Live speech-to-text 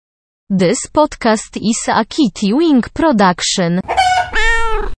This podcast is a Kitty Wing production.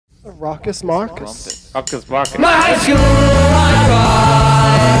 Raucous Marcus. Raucous Marcus. My high school iPod.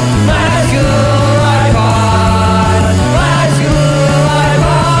 My high school iPod. My high school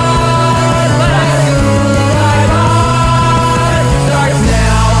iPod. My high school iPod starts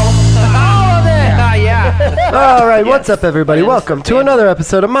now. All of it. Yeah. All right, what's up, everybody? Welcome to another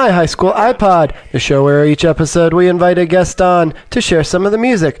episode of My High School iPod, the show where each episode we invite a guest on to share some of the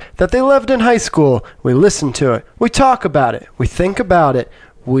music that they loved in high school. We listen to it, we talk about it, we think about it,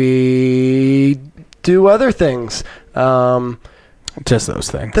 we do other things. Just those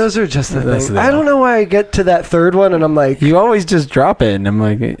things. Those are just the That's things. the I don't know why I get to that third one and I'm like, You always just drop it, and I'm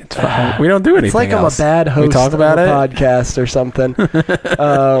like, it's fine. We don't do anything it's like else. I'm a bad host We talk about of a it. podcast or something.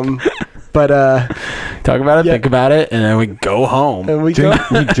 But Talk about it, Yeah. think about it, and then we go home. and we go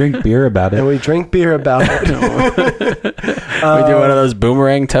We drink beer about and it. we drink beer about it. We do one of those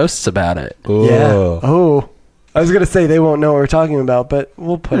boomerang toasts about it. Yeah. Oh. Oh, I was gonna say they won't know what we're talking about, but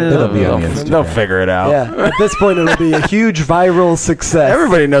we'll put it. It'll up. be on the They'll Instagram. figure it out. Yeah. At this point, it'll be a huge viral success.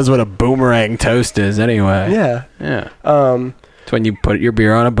 Everybody knows what a boomerang toast is anyway. Yeah. Yeah. Um. It's when you put your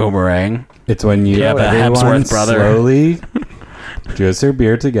beer on a boomerang. It's when you Yeah, the everyone Hemsworth brother. slowly drills their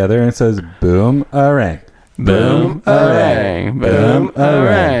beer together and it says boom arang. Boom, arang. boom,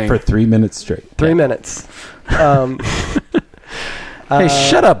 arang. For 3 minutes straight. 3 minutes. Um. Hey,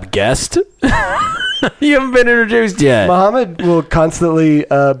 shut up, guest. You haven't been introduced yet. Muhammad will constantly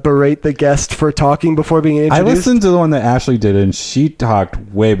berate the guest for talking before being I introduced. listened to the one that Ashley did and she talked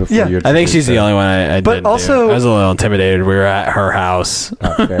way before Yeah. you. I think she's the only one I But didn't also- do. I was a little intimidated. We were at her house.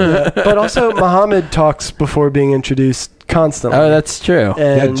 But also, Muhammad talks before being introduced constantly. Oh, that's true.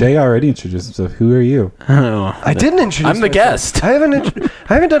 Yeah, And Jay already introduced himself. Who are you? Oh. I didn't introduce. I'm the myself. guest. I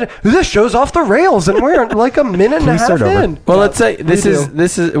haven't done it. This show's off the rails, and we're like a minute and a Please half start over. in. Well, let's say We this do. is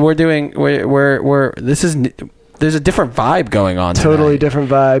we're doing we're this is there's a different vibe going on. Totally tonight. different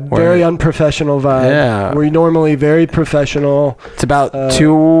vibe. We're- Very unprofessional vibe. Yeah. We're normally very professional. It's about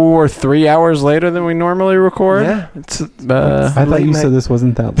 2 or 3 hours later than we normally record. Yeah. It's I thought late you night. said this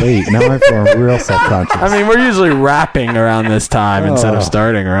wasn't that late. Now I feel real self-conscious. I mean, we're usually wrapping around this time instead Oh. of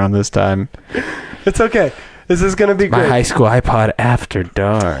starting around this time. It's okay. This is going to be My great. high school iPod after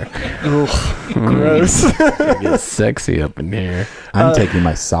dark. Gross. It gets sexy up in here. I'm taking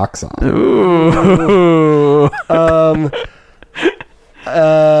my socks off. Ooh.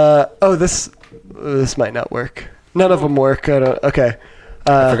 This might not work. None of them work. I don't. Okay.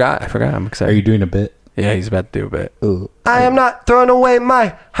 I forgot. I'm excited. Are you doing a bit? Yeah, he's about to do a bit. Ooh. I am not throwing away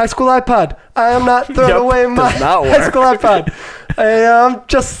my high school iPod. I am not throwing Yup, away my does not high work. school iPod. I am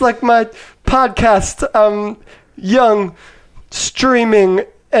just like my podcast. I'm young, streaming,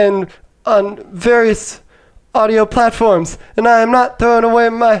 and on various audio platforms, and I am not throwing away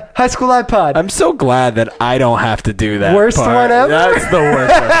my high school iPod. I'm so glad that I don't have to do that. Worst part. one ever? That's the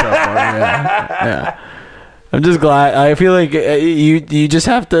worst one so far. Yeah. I'm just glad. I feel like you just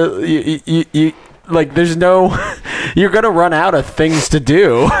have to. You like. There's no. You're gonna run out of things to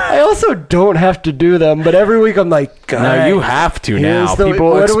do. I also don't have to do them, but every week I'm like, No, "Guys, you have to here's now. the- People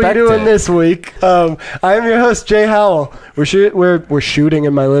what are we expect doing it. this week? I am your host, Jay Howell. We're shooting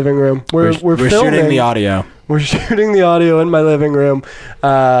in my living room. We're We're filming shooting the audio. We're shooting the audio in my living room,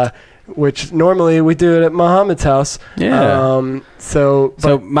 which normally we do it at Muhammad's house. Yeah. So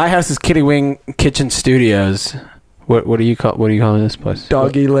My house is Kitty Wing Kitchen Studios. What do you call this place?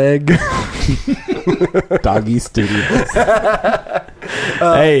 doggy leg. Doggy Studios.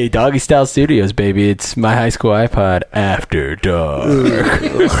 Hey, Doggy Style Studios, baby. It's my high school iPod after dark.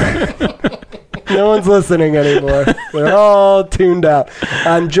 No one's listening anymore. They're all tuned out.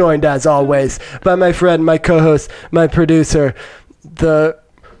 I'm joined, as always, by my friend, my co-host, my producer, the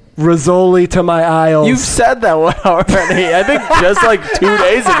Rizzoli to my aisles. You've said that one already. I think just like 2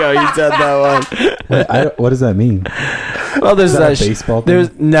 days ago you said that one. What does that mean? Well, there's Is that a that baseball thing?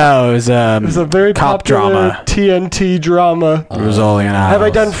 There's no, it was It's a very cop popular drama. TNT drama. Rizzoli and Have I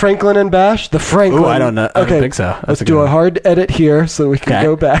done Franklin and Bash? The Franklin. Ooh, I don't know. I Okay, don't think so. That's let's a do good a one. hard edit here so we can Okay.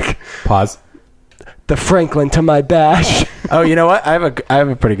 go back. Pause. The Franklin to my Bash. Oh, you know what? I have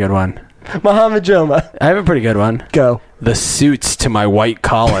a pretty good one. Muhammad Joma. I have a pretty good one. Go. The Suits to my White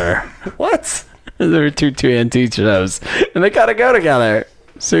Collar. What? There were two TNT shows, and they gotta go together.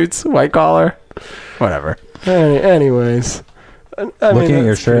 Suits, White Collar, whatever. Anyways. I mean, Looking at your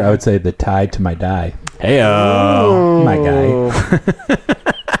that's shirt, pretty- I would say the tide to my die. Heyo. My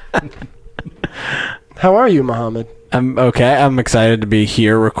guy. How are you, Muhammad? I'm okay. I'm excited to be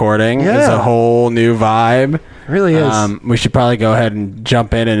here recording. It's Yeah. a whole new vibe. It really is. We should probably go ahead and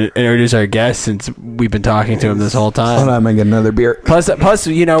jump in and introduce our guest since we've been talking to him this whole time. Hold on, I'm gonna get another beer. Plus,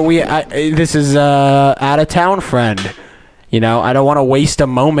 this is out of town friend. I don't want to waste a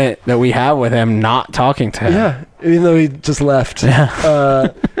moment that we have with him not talking to him. Yeah, even though he just left.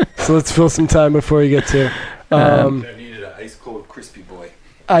 So let's fill some time before he gets here. I needed an ice cold crispy boy.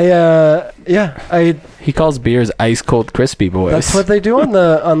 He calls beers ice cold crispy boys. That's what they do on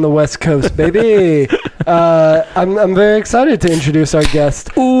the West Coast, baby. I'm very excited to introduce our guest.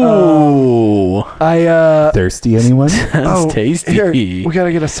 Ooh, Thirsty, anyone? sounds tasty. Here, we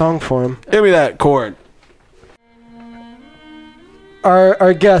gotta get a song for him. Give me that chord.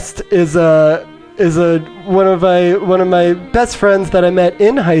 Our guest is one of my best friends that I met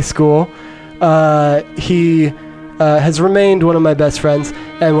in high school. He has remained one of my best friends,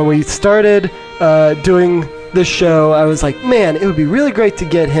 and when we started doing this show, I was like, man, it would be really great to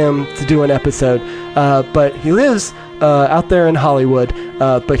get him to do an episode. But he lives out there in Hollywood,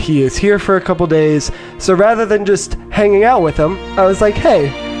 but he is here for a couple days. So rather than just hanging out with him, I was like,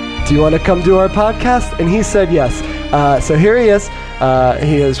 hey, do you want to come do our podcast? And he said yes. So here he is.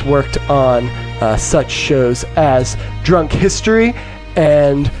 He has worked on such shows as Drunk History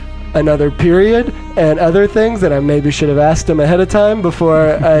and Another Period and other things that I maybe should have asked him ahead of time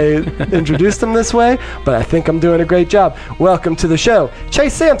before I introduced him this way, but I think I'm doing a great job. Welcome to the show,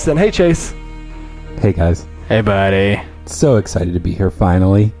 Chase Sampson. Hey, Chase. Hey guys, Hey, buddy. so excited to be here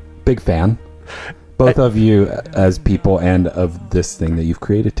finally. Big fan. Both of you as people and of this thing that you've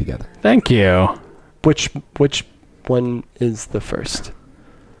created together. Thank you. Which one is the first?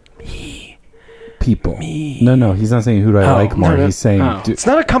 People. No, he's not saying who do I like more. no. He's saying It's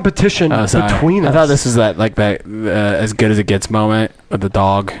not a competition Oh, sorry. between us. I thought this was that as good as it gets moment with the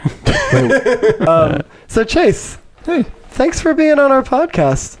dog. So, Chase, hey, thanks for being on our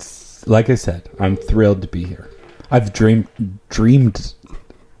podcast. like I said, I'm thrilled to be here. I've dreamt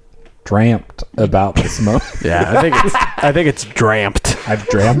about this moment. Yeah, I think it's dramped. I've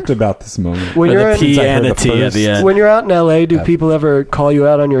dreamt about this moment. When With you're a P Since I and heard a the T at first- the end. When you're out in LA, do people ever call you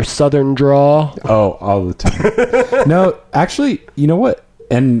out on your southern drawl? Oh, all the time. No, actually, you know what?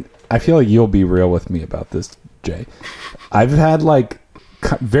 And I feel like you'll be real with me about this, Jay. I've had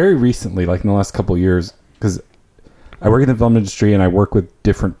very recently, like in the last couple of years, because I work in the film industry and I work with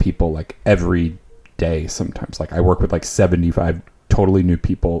different people like every day sometimes. Like I work with like 75 totally new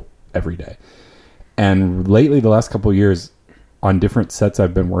people every day. And lately, the last couple of years, on different sets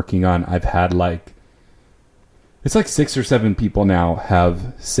I've been working on, I've had it's like 6 or 7 people now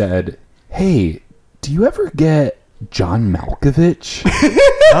have said, hey, do you ever get John Malkovich?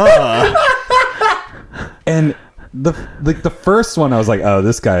 And the first one I was like, oh,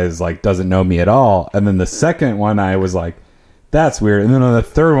 this guy is doesn't know me at all. And then the second one I was like, that's weird. And then on the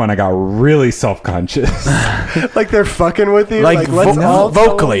third one I got really self-conscious. Like they're fucking with you? Like let's all tell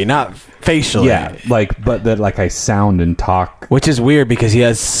vocally, not facially. Yeah, but that I sound and talk. Which is weird because he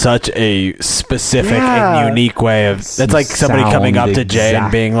has such a specific Yeah. and unique way of. That's like somebody coming up to Jay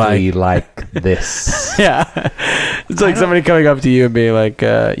and being exactly like, this. yeah. It's like somebody coming up to you and being like,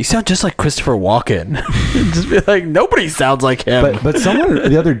 you sound just like Christopher Walken. Just be like, nobody sounds like him. But someone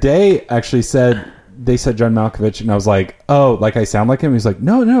the other day actually said, they said John Malkovich, and I was like, oh, like I sound like him? He's like,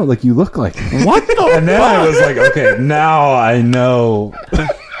 no, like you look like him. What the And then I was like, okay, now I know.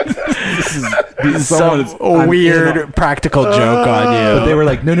 this is some I'm weird in practical joke on you. But they were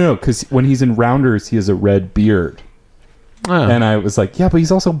like, no, because when he's in Rounders, he has a red beard. Oh. And I was like, yeah, but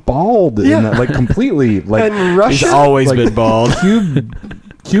he's also bald. Yeah. In that, like completely. Like, And Russian? He's always like, been bald.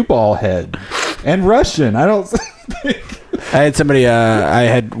 cue ball head. And Russian. I don't I had somebody I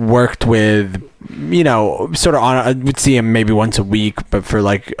had worked with, sort of on. I would see him maybe once a week, but for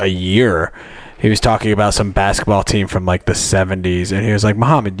like a year, he was talking about some basketball team from like the 70s, and he was like,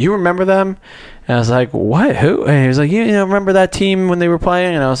 "Muhammad, do you remember them?" And I was like, "What? Who?" And he was like, "You remember that team when they were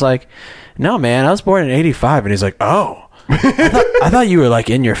playing?" And I was like, "No, man, I was born in '85." And he's like, "Oh, I thought you were like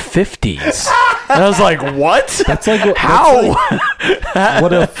in your 50s." And I was like, "What? That's like what, How?"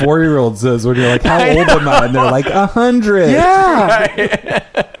 what a 4-year-old says when you're like, how old am I? And they're like, 100. Yeah.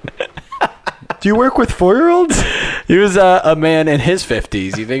 Do you work with 4-year-olds? He was a man in his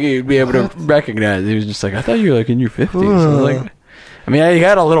 50s. You think he'd be able to recognize? He was just like, I thought you were like in your 50s. I was like, I mean, I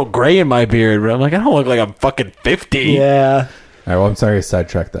had a little gray in my beard, but I'm like, I don't look like I'm fucking 50. Yeah. All right, well, I'm sorry I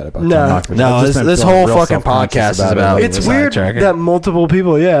sidetracked that about No. John Malkovich. No, I've just been this feeling whole real fucking self-conscious podcast is it. about Like, it. It's we're weird sidetracking. that multiple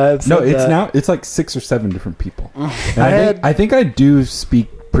people, have no, said it's that. now it's like 6 or 7 different people. And I I think I do speak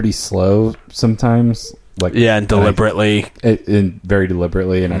pretty slow sometimes. Like Yeah, and deliberately. and very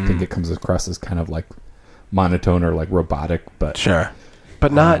deliberately, and I think it comes across as kind of like monotone or like robotic, but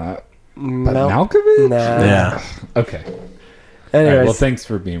But not Malkovich? Nah. Yeah. Okay. All Anyways, right, well, thanks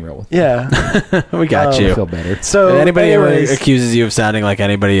for being real with me. yeah. We got I you. feel better. So If anybody anyways, ever accuses you of sounding like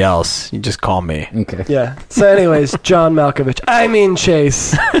anybody else, you just call me. Okay. yeah. So anyways, John Malkovich. I mean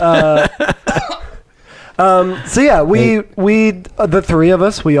Chase. So yeah, we the three of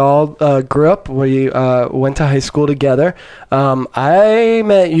us, we all grew up. We went to high school together. I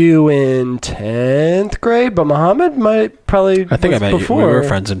met you in 10th grade, but Muhammad might probably. I think I was met before. you. We were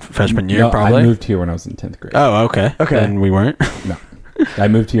friends in freshman year, No, probably. I moved here when I was in 10th grade. Oh, okay. Okay. Then we weren't. No. I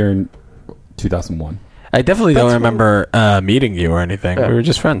moved here in 2001. I definitely That's don't remember meeting you or anything. Yeah. We were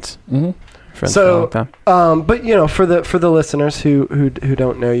just friends. Mm-hmm. Friends for a long So, time. but you know, for the listeners who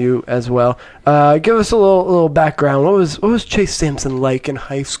don't know you as well, give us a little background. What was Chase Sampson like in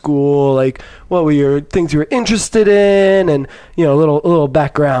high school? Like, what were your things you were interested in, and you know, a little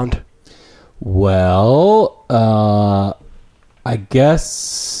background. Well, I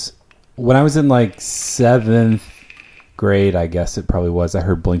guess when I was in like 7th grade, I guess it probably was, I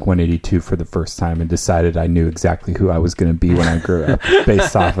heard Blink-182 for the first time and decided I knew exactly who I was going to be when I grew up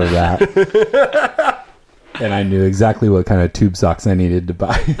based off of that. And I knew exactly what kind of tube socks I needed to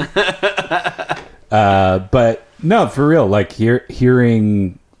buy. But no, for real, like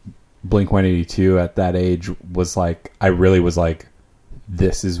hearing Blink-182 at that age was like, I really was like,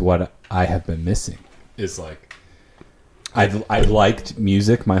 this is what I have been missing. Is like, I've liked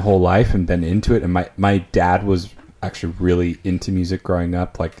music my whole life and been into it. And my dad was actually really into music growing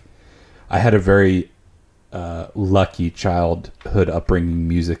up. Like, I had a very lucky childhood upbringing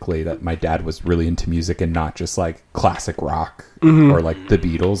musically, that my dad was really into music and not just like classic rock or like the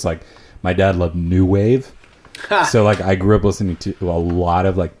Beatles. Like, my dad loved new wave. So like I grew up listening to a lot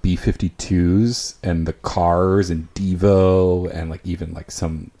of like B-52s and the Cars and Devo and like even like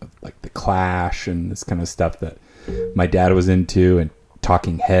some like the Clash and this kind of stuff that my dad was into, and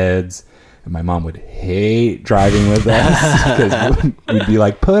Talking Heads. And my mom would hate driving with us because we'd be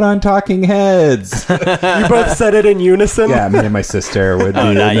like, put on Talking Heads. You both said it in unison. Yeah, me and my sister would be Oh,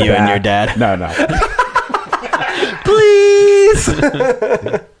 in not the you and back. your dad. No. Please.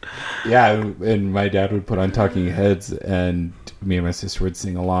 Yeah, and my dad would put on Talking Heads, and me and my sister would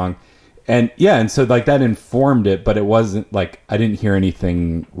sing along. And yeah, and so like that informed it, but it wasn't like, I didn't hear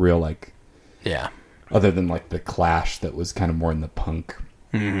anything real like, Yeah. other than like the Clash that was kind of more in the punk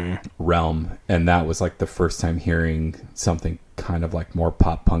realm. And that was like the first time hearing something kind of like more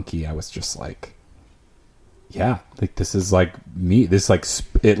pop punky. I was just like, yeah, like this is like me. This like,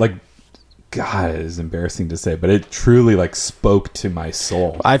 it like, God, it is embarrassing to say, but it truly like spoke to my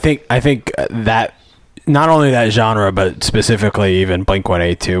soul. I think that not only that genre, but specifically even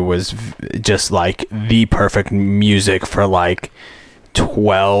Blink-182 was just like the perfect music for like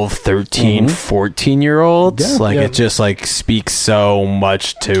 12, 13, 14-year-olds. Yeah. Like Yeah. it just like speaks so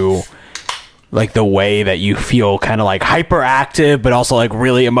much to like the way that you feel kind of like hyperactive, but also like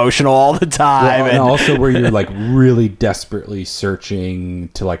really emotional all the time. Well, and also where you're like really desperately searching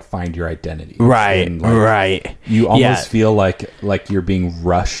to like find your identity. Right, And, like, right. You almost Yeah. feel like you're being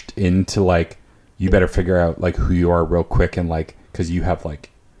rushed into like, you better figure out like who you are real quick, and like, because you have like,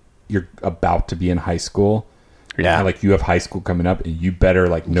 you're about to be in high school. Yeah. And, like you have high school coming up, and you better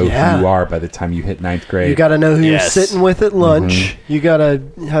like know Yeah. who you are by the time you hit 9th grade. You got to know who Yes. you're sitting with at lunch. You gotta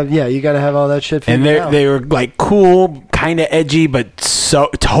have all that shit. And figured out. they were like cool, kind of edgy, but so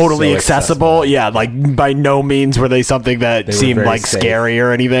totally So accessible. accessible. Yeah, like by no means were they something that They were seemed very like safe. scary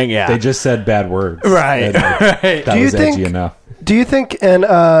or anything. Yeah, They just said bad words. Right, And, like, right. That Do you was edgy think- enough. Do you think, and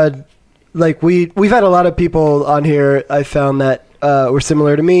like we've had a lot of people on here, I found that were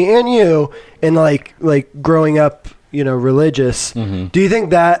similar to me and you, in like growing up, you know, religious. Do you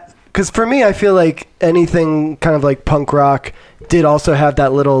think that? Because for me, I feel like anything kind of like punk rock did also have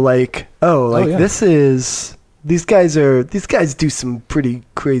that little like, yeah. this is these guys do some pretty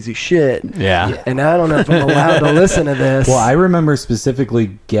crazy shit. yeah. And I don't know if I'm allowed to listen to this. Well, I remember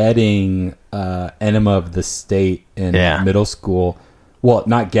specifically getting Enema of the State in Yeah. middle school. Well,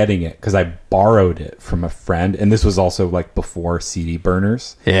 not getting it because I borrowed it from a friend, and this was also like before CD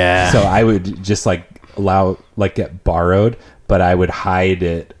burners. Yeah. So I would just like get borrowed, but I would hide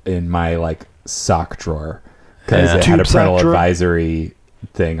it in my like sock drawer because Yeah. it had a Tube sock parental drawer? advisory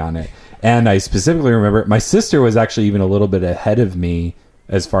thing on it. And I specifically remember my sister was actually even a little bit ahead of me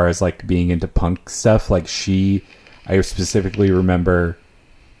as far as like being into punk stuff. Like I specifically remember,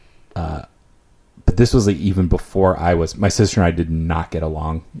 but this was like even before my sister and I did not get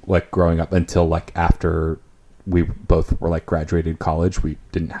along like growing up until like after we both were like graduated college. We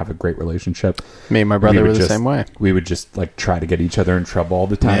didn't have a great relationship. Me and my brother We were would the just- same way. We would just like try to get each other in trouble all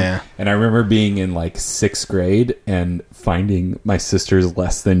the time. Yeah. And I remember being in like 6th grade and finding my sister's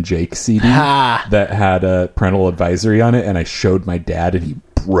Less Than Jake CD Ha! that had a parental advisory on it, and I showed my dad, and he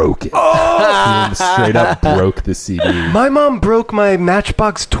broke it. He straight up broke the CD. My mom broke my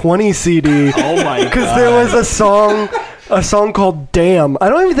Matchbox 20 CD. Oh my Because there was a song called "Damn." I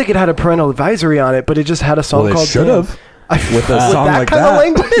don't even think it had a parental advisory on it, but it just had a song Well, it called should "Damn." have. With a With song that like kind that. of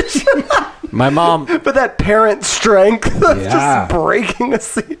language, My mom, but that parent strength of Yeah. just breaking a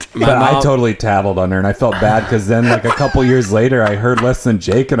CD. But I totally tattled on her, and I felt bad because then, like a couple years later, I heard Less Than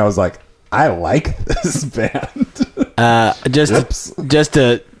Jake, and I was like, I like this band. just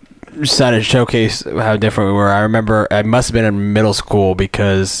to sort of showcase how different we were. I remember I must have been in middle school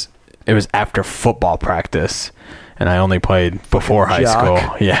because it was after football practice, and I only played before high jock.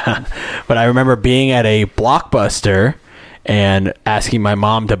 school. Yeah, but I remember being at a Blockbuster and asking my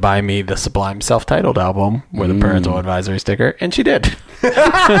mom to buy me the Sublime self-titled album with a parental advisory sticker, and she did.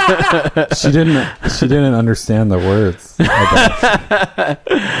 She didn't understand the words.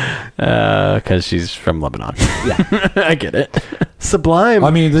 Because she's from Lebanon. Yeah, I get it. Sublime.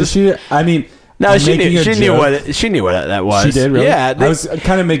 I mean, No, I'm she making knew. a She knew joke. what. She knew what that was. She did, really? Yeah, I was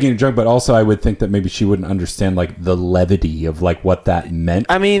kind of making a joke, but also I would think that maybe she wouldn't understand like the levity of like what that meant.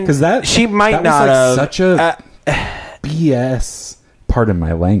 I mean, because that she might that not was, like, have. such a BS. Pardon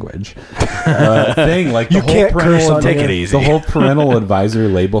my language. Thing like the You whole can't curse parental on Take here. it easy. The whole parental advisory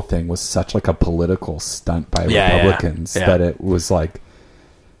label thing was such like a political stunt by Yeah, Republicans yeah. that it was like.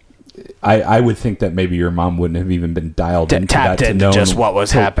 I would think that maybe your mom wouldn't have even been dialed into tapped that to into know just what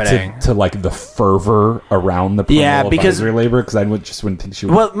was happening. to like the fervor around the parental Yeah, because- advisory labor, because I wouldn't think she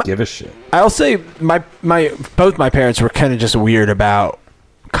would Well, give a shit. I'll say both my parents were kind of just weird about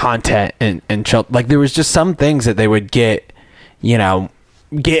content and like there was just some things that they would get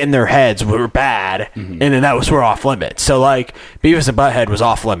in their heads were bad, and then that were off limits. So like Beavis and Butthead was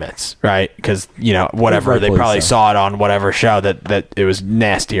off limits, right? Because whatever they Rightfully probably so. saw it on whatever show that it was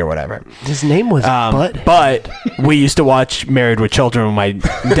nasty or whatever. His name was Butt. But we used to watch Married with Children with my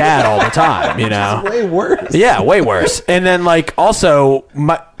dad all the time, Way worse. Yeah, way worse. And then also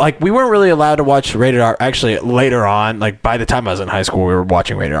we weren't really allowed to watch rated R. Actually, later on, like by the time I was in high school, we were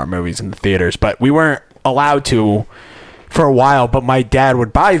watching rated R movies in the theaters, but we weren't allowed to for a while. But my dad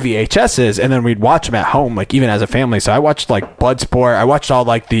would buy VHSs, and then we'd watch them at home, like even as a family. So I watched like Bloodsport. I watched all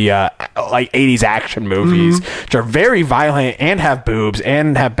like the 80s action movies, which are very violent and have boobs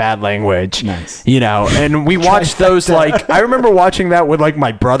and have bad language. Nice. And we watched those like I remember watching that with like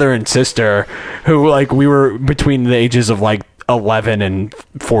my brother and sister, who like we were between the ages of like 11 and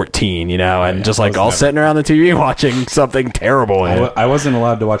 14, and just like I was all never- sitting around the TV watching something terrible. I wasn't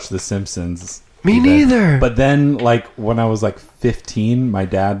allowed to watch The Simpsons. Me either. neither. But then, like when I was like 15, my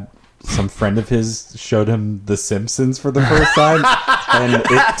dad, some friend of his, showed him The Simpsons for the first time, and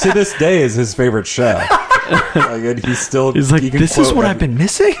it to this day is his favorite show. Like, and he's like, he can this is quote what every- I've been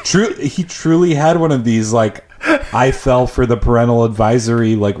missing. He truly had one of these like I fell for the parental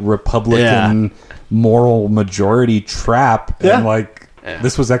advisory like Republican moral majority trap, Yeah. and like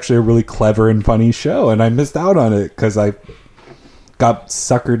this was actually a really clever and funny show, and I missed out on it because I got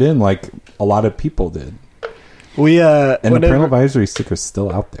suckered in like a lot of people did. We And the whenever- parental advisory sticker's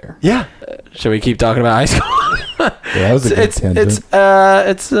still out there. yeah. Should we keep talking about high school? Yeah, that was a good tangent.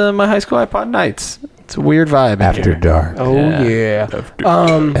 It's my high school iPod nights. It's a weird vibe. in After here. dark. Oh yeah.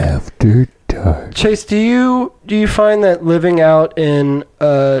 After dark. Chase, do you find that living out in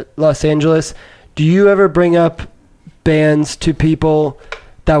Los Angeles, do you ever bring up bands to people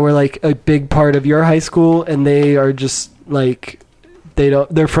that were like a big part of your high school, and they are just like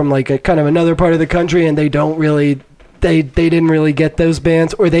they're from like a kind of another part of the country, and they don't really they didn't really get those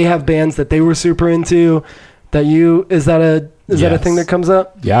bands, or they have bands that they were super into that is that a Yes. thing that comes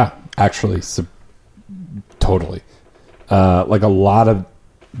up? Yeah, actually, totally. Like a lot of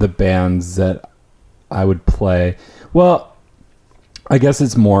the bands that I would play. Well, I guess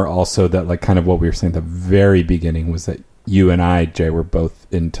it's more also that like kind of what we were saying at the very beginning was that you and I, Jay, were both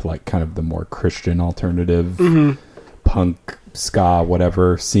into like kind of the more Christian alternative punk, ska,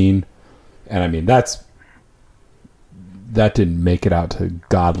 whatever scene. And I mean, that didn't make it out to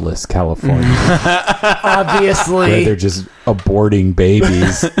godless California. Where Obviously. they're just aborting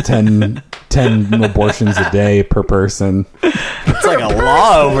babies, 10 abortions a day per person. It's like a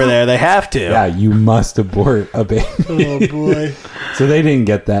law over there. They have to. Yeah, you must abort a baby. Oh boy. So they didn't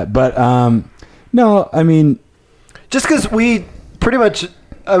get that. But no, I mean, Just because we pretty much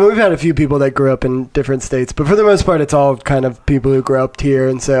I mean, we've had a few people that grew up in different states, but for the most part, it's all kind of people who grew up here.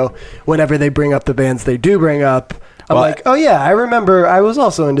 And so whenever they bring up the bands they do bring up, I'm Well, like, oh yeah, I remember I was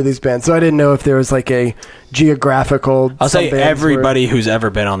also into these bands. So I didn't know if there was like a geographical. I'll some say bands everybody who's ever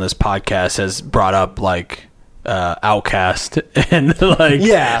been on this podcast has brought up like Outcast and like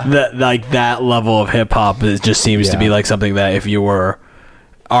Yeah. that level of hip hop. It just seems to be like something that if you were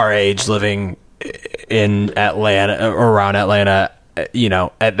our age living in Atlanta or around Atlanta, you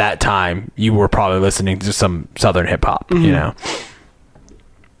know, at that time, you were probably listening to some Southern hip hop, you know.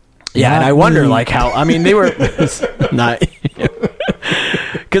 Yeah, and I wonder, like, how, I mean, they were not,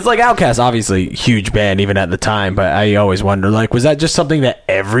 because, like, Outkast, obviously, huge band even at the time, but I always wonder, like, was that just something that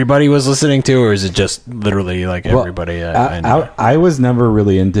everybody was listening to, or is it just literally, like, everybody? I was never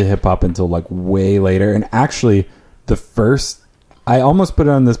really into hip hop until, like, way later. And actually, I almost put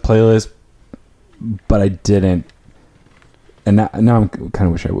it on this playlist, but I didn't. And now I'm kind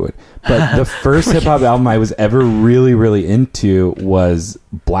of wish I would. But the first hip hop album I was ever really, really into was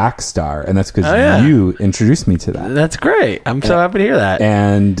Black Star, and that's because you introduced me to that. That's great. I'm so happy to hear that.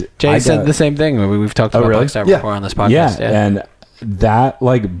 And Jay said the same thing. We've talked about really? Black Star before on this podcast. Yeah, and that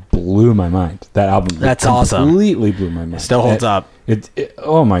like blew my mind. That album, That's awesome. Completely blew my mind. Still holds up. It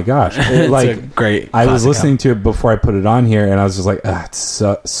oh my gosh! It's like a great. I was classic listening to it before I put it on here, and I was just like, it's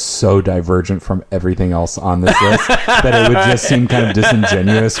so divergent from everything else on this list that it would just seem kind of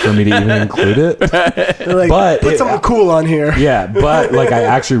disingenuous for me to even include it. Like, But put something cool on here. Yeah, but like I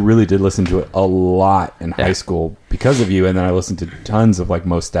actually really did listen to it a lot in high school because of you, and then I listened to tons of like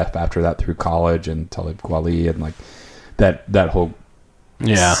Mos Def after that through college and Talib Kweli and like that whole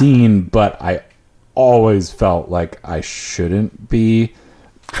scene. But I always felt like I shouldn't be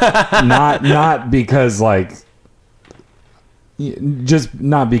not because like just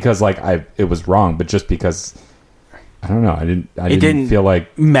not because like it was wrong, but just because I don't know, I didn't feel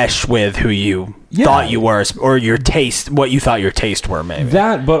like mesh with who you thought you were, or your taste, what you thought your taste were, maybe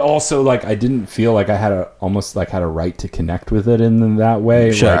that. But also like I didn't feel like I had almost had a right to connect with it in that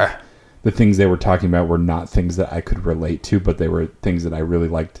way. Sure. Like, the things they were talking about were not things that I could relate to, but they were things that I really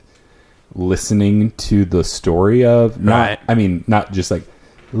liked listening to the story of. Not just like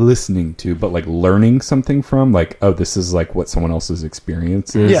listening to, but like learning something from, like, oh, this is like what someone else's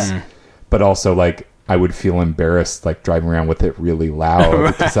experience is. Yeah. But also like I would feel embarrassed like driving around with it really loud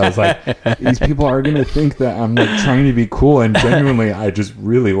because I was like, these people are gonna think that I'm like trying to be cool, and genuinely I just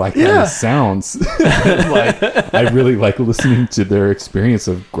really like how it sounds. Like I really like listening to their experience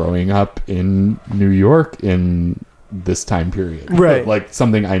of growing up in New York in this time period, right? Like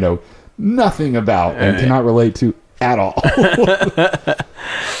something I know nothing about and cannot relate to at all.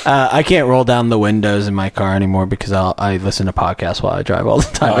 I can't roll down the windows in my car anymore because I listen to podcasts while I drive all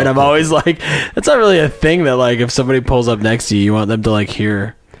the time, and I'm always like, that's not really a thing that like if somebody pulls up next to you, you want them to like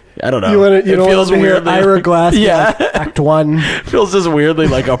hear. I don't know. You don't want to hear Ira Glass. Act One. Feels just weirdly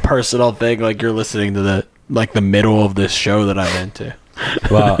like a personal thing, like you're listening to the middle of this show that I'm into.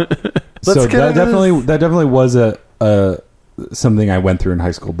 Well, so that definitely was a something I went through in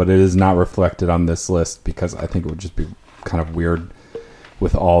high school, but it is not reflected on this list because I think it would just be kind of weird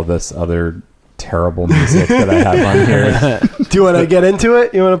with all this other terrible music that I have on here. Do you want to get into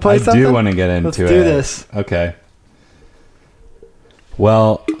it? You want to play something? I do want to get into it. Let's do this. Okay.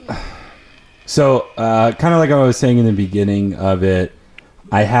 Well, so kind of like I was saying in the beginning of it,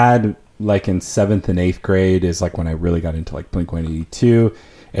 I had like in 7th and 8th grade is like when I really got into like Blink-182,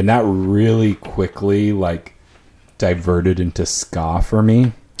 and that really quickly like diverted into ska for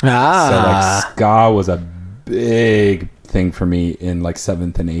me. So like ska was a big thing for me in like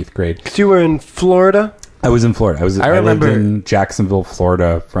 7th and 8th grade. Because you were in Florida? I was in Florida. I remember lived in Jacksonville,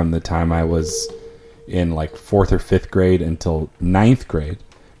 Florida from the time I was in like 4th or 5th grade until 9th grade.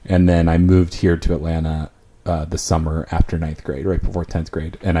 And then I moved here to Atlanta the summer after 9th grade, right before 10th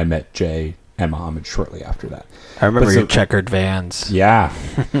grade. And I met Jay and Muhammad shortly after that. I remember your checkered Vans. Yeah.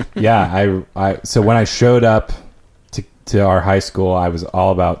 Yeah. So when I showed up to our high school, I was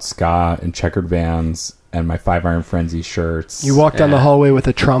all about ska and checkered Vans and my 5 Iron Frenzy shirts. You walked down the hallway with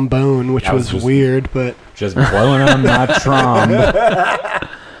a trombone, which was just weird, but just blowing on my trom.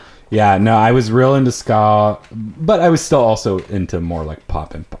 Yeah, no, I was real into ska, but I was still also into more like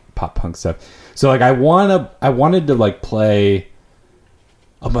pop and pop punk stuff. So like I wanted to like play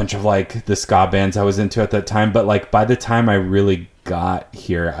a bunch of like the ska bands I was into at that time, but like by the time I really got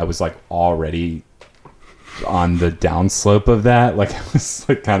here, I was like already on the downslope of that. Like I was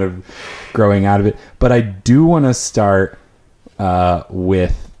like kind of growing out of it. But I do want to start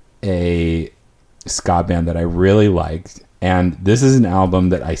with a ska band that I really liked, and this is an album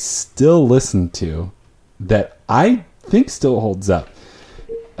that I still listen to that I think still holds up.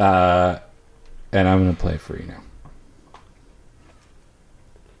 And I'm gonna play for you now.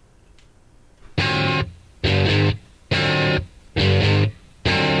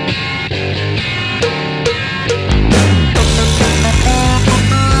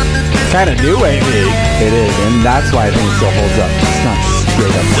 Kind of new wavy. It is, and that's why I think it still holds up. It's not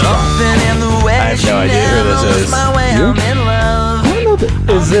straight up ska. I have no idea who this is. You? I don't know that.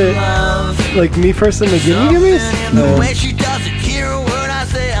 Is it like Me First and the Gimme Gimmes? No. I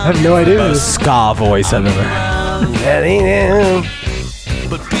have no idea. Who Most this ska voice I've ever heard.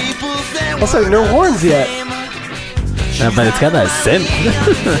 Also, no horns yet. But it's got that synth.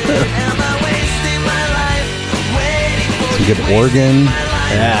 So you get organ.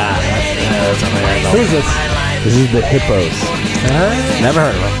 Yeah. That's something I Who is this? This is the Hippos. Never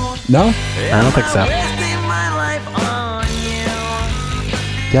heard of him. No? I don't think so.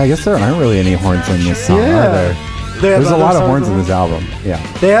 Yeah, I guess there aren't really any horns in this song, Yeah. are there? They have There's a other lot of songs horns in on this album. Yeah.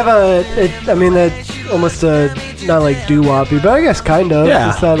 They have almost a, not like doo-woppy, but I guess kind of. Yeah.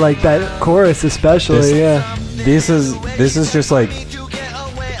 Just that, like, that chorus especially, This- yeah. This is just like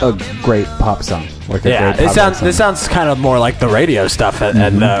a great pop song. Like a Yeah, great it pop sounds. song. This sounds kind of more like the radio stuff at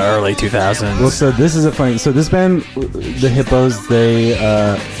the early 2000s. Well, so this is a funny. So this band, the Hippos, they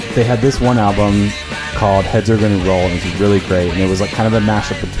had this one album called Heads Are Gonna Roll, and it was really great. And it was like kind of a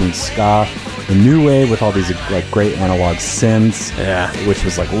mashup between ska and new wave with all these like great analog synths. Yeah. which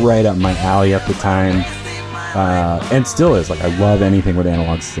was like right up my alley at the time. And still is. Like I love anything with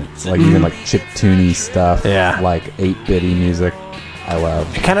analog synths, like even like chiptune stuff. Yeah. like 8-bitty music. I love.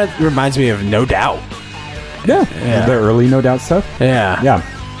 It kind of reminds me of No Doubt. Yeah, Yeah. the early No Doubt stuff. Yeah. Yeah.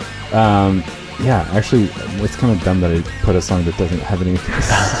 Yeah, actually, it's kind of dumb that I put a song that doesn't have any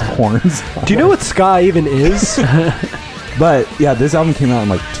horns. Do you know what ska even is? But yeah, this album came out in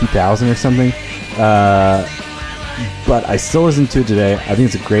like 2000 or something. But I still listen to it today. I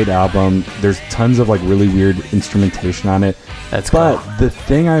think it's a great album. There's tons of like really weird instrumentation on it. That's But cool. the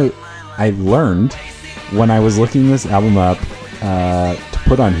thing I learned when I was looking this album up to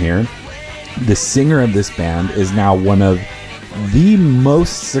put on here, the singer of this band is now one of the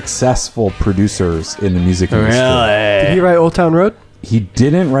most successful producers in the music industry. Did he Really? write Old Town Road? He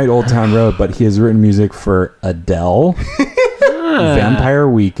didn't write Old Town Road, but he has written music for Adele, Vampire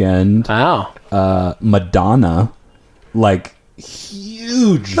Weekend, Wow. Madonna, like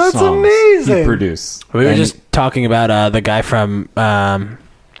huge That's songs amazing. he produced. We were And just talking about the guy from Semisonic,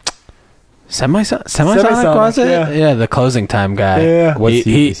 Semisonic, was it? yeah. Yeah, the Closing Time guy. Yeah. What's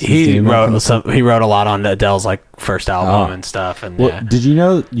he is doing that kind of stuff? wrote a lot on Adele's like first album Oh. and stuff. And Well, yeah. did you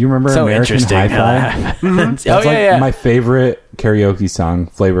know? You remember So American interesting. Hi-Fi? how that happens. That's Oh like yeah, yeah. my favorite karaoke song,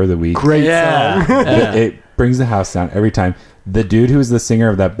 "Flavor of the Week." Great yeah. song. Yeah. It brings the house down every time. The dude who's the singer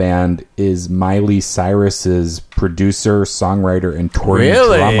of that band is Miley Cyrus's producer, songwriter, and touring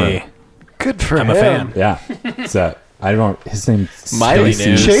Really? drummer. Good for I'm him. a fan. Yeah, so I don't. His name's Miley Stacy.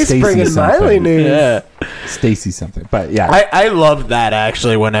 news. Chase Stacy bringing something. Miley news. Yeah. Stacy something. But yeah, I love that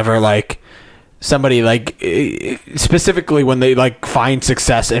actually whenever like somebody like specifically when they like find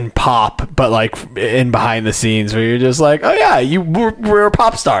success in pop but like in behind the scenes where you're just like, oh yeah, you were a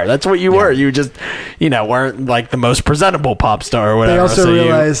pop star, that's what you were, you just weren't like the most presentable pop star or whatever. They also so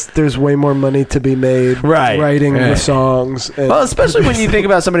realize there's way more money to be made Right. writing Right. the songs. And well, especially when you think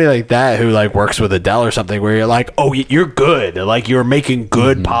about somebody like that who like works with Adele or something, where you're like, oh, you're good, like you're making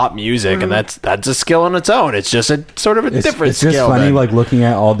good pop music, and that's a skill on its own. It's just a sort of a different it's just skill. funny, than- like looking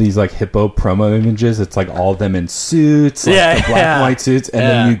at all these like hippo promo images. It's like all of them in suits, like Yeah, the black yeah. and white suits, and Yeah.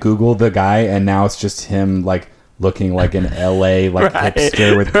 then you Google the guy, and now it's just him like looking like an LA like Right,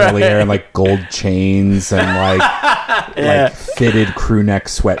 hipster with curly hair and like gold chains and like Yeah. like fitted crew neck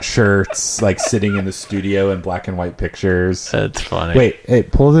sweatshirts, like sitting in the studio in black and white pictures. That's funny. Wait, hey,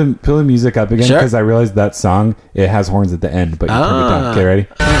 pull the music up again Sure. because I realized that song it has horns at the end, but you turn it down. Okay, ready?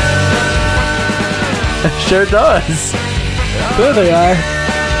 Sure does. there they are.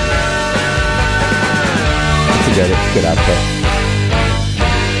 It's a good output.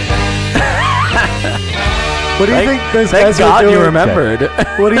 What do you Thank, think those thank guys God were doing? you remembered.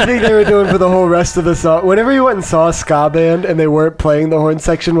 What do you think they were doing for the whole rest of the song? Whenever you went and saw a ska band and they weren't playing the horn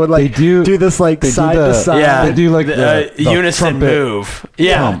section, would like They do- this like they do side the- to side. Yeah, They do like the unison trumpet move.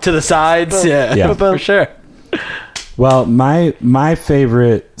 Yeah, thump. to the sides. Yeah, Yeah. for sure. Well, my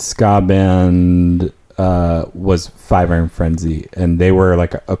favorite ska band was Five Iron Frenzy, and they were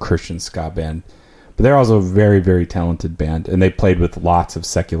like a Christian ska band. But they're also a very, very talented band, and they played with lots of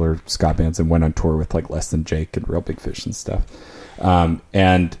secular ska bands and went on tour with like Less Than Jake and Real Big Fish and stuff.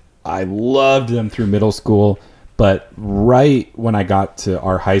 And I loved them through middle school, but right when I got to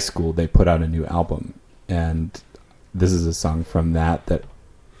our high school, they put out a new album, and this is a song from that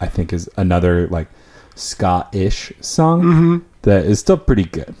I think is another like ska-ish song that is still pretty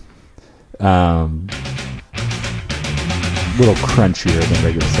good. Little crunchier than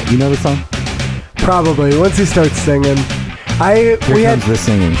regular stuff. You know the song? Probably once he starts singing. Here We had comes the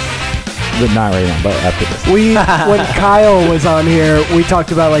singing. But not right now, but after this. when Kyle was on here, we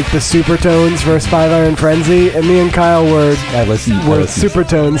talked about like the Supertones versus Five Iron Frenzy, and me and Kyle were I listened.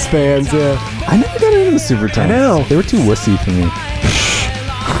 Supertones fans. Yeah, I never got into the Supertones. I know. They were too wussy for me.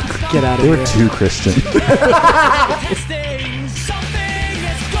 get out of They here. were too Christian.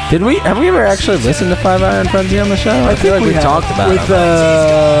 Have we ever actually listened to Five Iron Frenzy on the show? I feel like we have, talked about with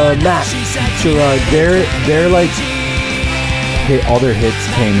it. Matt. They're like all their hits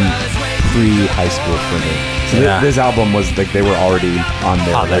came pre-high school for me. So Yeah. this album was like they were already on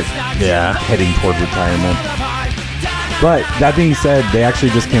their heading toward retirement. But that being said, they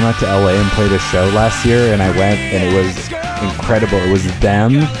actually just came out to LA and played a show last year, and I went, and it was incredible. It was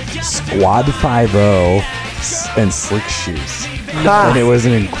them, Squad 5-0, and Slick Shoes. And it was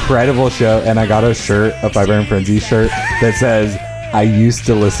an incredible show, and I got a shirt, a Five Iron Frenzy shirt, that says, I used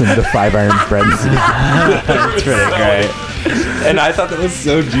to listen to Five Iron Frenzy. That's pretty great. And I thought that was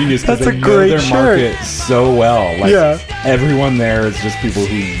so genius because That's they a know great their shirt. market so well. Like, Yeah. everyone there is just people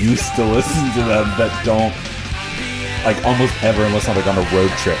who used to listen to them that don't, like, almost ever unless I'm, like, on a road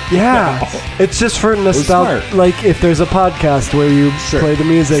trip. Yeah, it's just for nostalgia. smart. Like if there's a podcast where you play the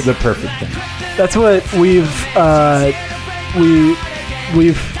music, It's the perfect thing. that's what we've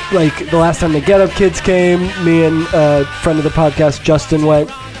like the last time the Get Up Kids came, me and a friend of the podcast, Justin, went,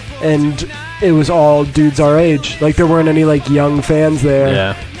 and it was all dudes our age. Like there weren't any like young fans there.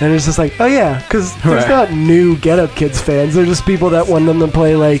 Yeah. And it's just like, oh yeah, because there's Right. not new Get Up Kids fans. They're just people that want them to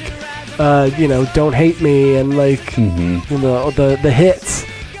play like, Don't Hate Me and like the hits.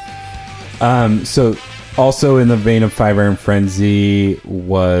 So also in the vein of Five Iron Frenzy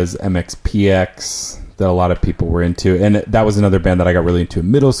was MXPX that a lot of people were into, and that was another band that I got really into in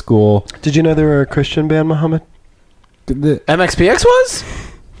middle school. Did you know they were a Christian band, Muhammad? MXPX was?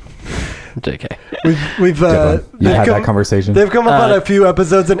 JK. We've You had they've that conversation. They've come up on a few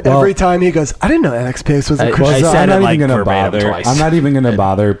episodes, and well- every time he goes, "I didn't know MXPX was a I- Christian." I said I'm it, not like, even gonna verbatim bother. twice. I'm not even gonna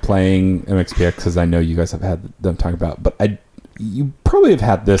bother playing MXPX because I know you guys have had them talking about. But you probably have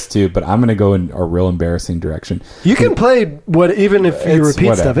had this too. But I'm gonna go in a real embarrassing direction. You can play even if you It's repeat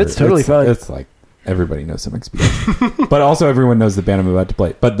stuff. whatever. It's totally fine. It's like everybody knows MXPX, but also everyone knows the band I'm about to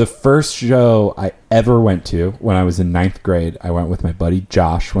play. But the first show I ever went to when I was in 9th grade, I went with my buddy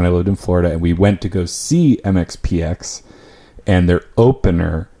Josh when I lived in Florida, and we went to go see MXPX, and their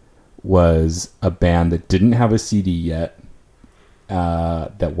opener was a band that didn't have a CD yet,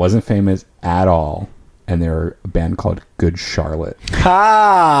 that wasn't famous at all, and they were a band called Good Charlotte.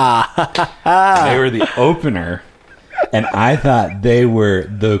 They were the opener, and I thought they were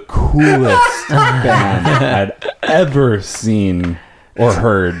the coolest band I'd ever seen or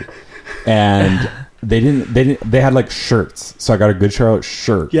heard. And they had like shirts, so I got a Good Charlotte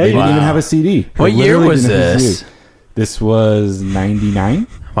shirt. Yeah, They didn't wow. even have a CD. They What year literally was didn't have a this? CD. This was 99.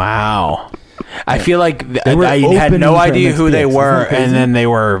 Wow. I feel like They were I had no opening for idea who they MXPX. were, Isn't that crazy? and then they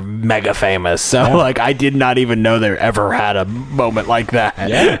were mega famous. So, Yeah. like, I did not even know they ever had a moment like that.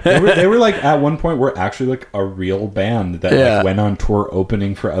 Yeah, they were like at one point were actually like a real band that Yeah. like went on tour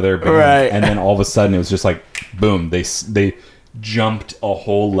opening for other bands, Right. and then all of a sudden it was just like boom, they jumped a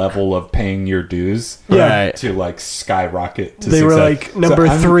whole level of paying your dues, Yeah. Right. to like skyrocket to They were success. like number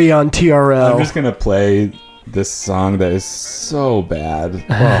So I'm- 3 on TRL. I'm just gonna play this song that is so bad.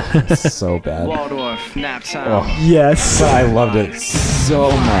 Oh, it's so bad. Waldorf, nap time. Oh. Yes. But I loved it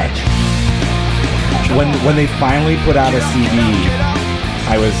so much. When they finally put out a CD,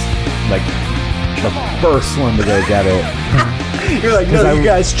 I was like the first one to go get it. You're like, no, you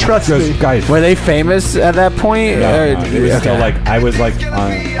guys trust me. Guys, Were they famous at that point? no, Or- no, it was still okay. like I was like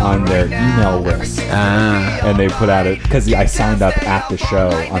on their email list, and they put out it because I signed up at the show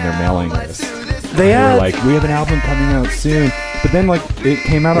on their mailing list. They They were had like, we have an album coming out soon, but then like it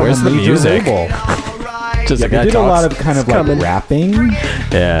came out Where's on the a major music? label. Just Yeah, a they guy did a lot talks. of kind of It's coming. like rapping,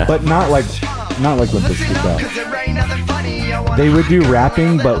 Yeah. but not like Limp Bizkit though. They would do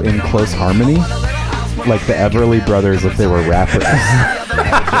rapping, but in close harmony, like the Everly Brothers if they were rappers.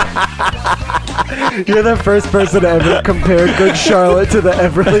 You're the first person to ever compare Good Charlotte to the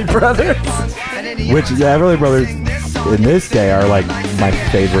Everly Brothers. Which the Everly Brothers in this day are like my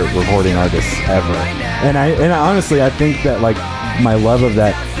favorite recording artists ever. And honestly I think that like my love of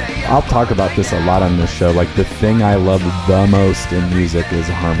that, I'll talk about this a lot on this show, like the thing I love the most in music is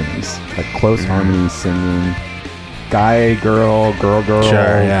harmonies. Like close harmonies, singing, guy, girl, girl, Sure,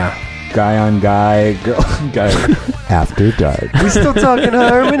 yeah. guy on guy, girl on guy. After dark. We still talking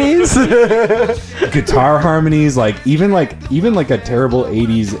harmonies? Guitar harmonies, like even like a terrible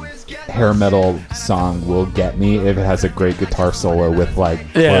 80s hair metal song will get me if it has a great guitar solo with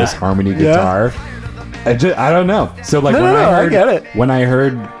like close harmony guitar. I don't know. So like I get it. When I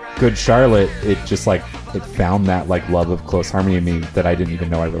heard Good Charlotte, it just like it found that like love of close harmony in me that I didn't even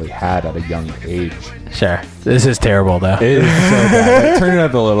know I really had at a young age. Sure. This is terrible, though. It is so bad. Like, turn it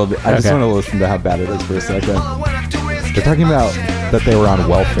up a little bit. I just want to listen to how bad it is for a second. They're talking about that they were on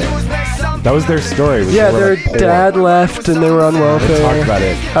welfare. That was their story. Was Yeah, they were, their like, poor. dad left and they were on They welfare. talk about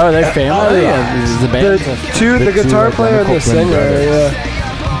it. Oh, their family? The band? The guitar like, player and the identical twin singer, brothers.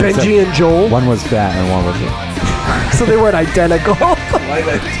 yeah. Benji and Joel. One was fat and one was. So they weren't identical.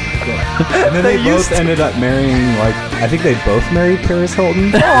 And then they both ended up marrying, like, I think they both married Paris Hilton.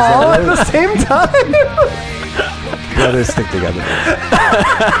 Is that All at right? the same time. Brothers stick together.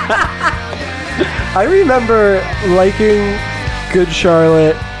 I remember liking Good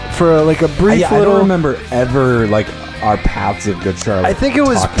Charlotte for like a brief I little. don't remember ever, like, our paths of Good Charlotte. I think it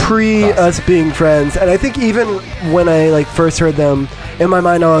was talking pre across. us being friends, and I think even when I like first heard them, in my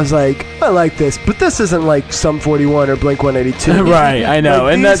mind I was like, I like this, but this isn't like Sum 41 or Blink 182. Right, I know,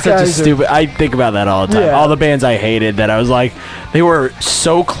 Like, and these that's such a guys are- stupid. I think about that all the time. Yeah. All the bands I hated that I was like, they were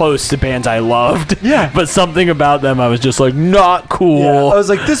so close to bands I loved. Yeah. but something about them I was just like, not cool. Yeah, I was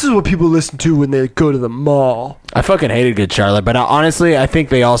like, this is what people listen to when they go to the mall. I fucking hated Good Charlotte, but honestly, I think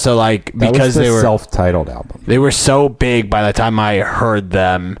they also like That because was the they were self-titled album. they were so big by the time I heard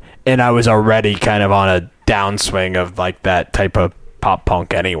them, and I was already kind of on a downswing of like that type of pop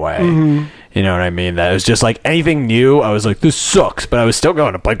punk anyway. Mm-hmm. You know what I mean? That it was just like anything new. I was like, this sucks, but I was still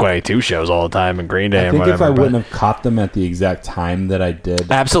going to Blink 182 shows all the time and Green Day I and think whatever. if I but- wouldn't have caught them at the exact time that I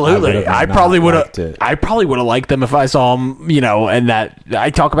did, Absolutely, I not probably would have. liked it. I probably would have liked them if I saw them, you know. And that I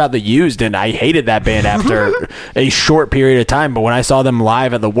talk about the Used, and I hated that band after a short period of time. But when I saw them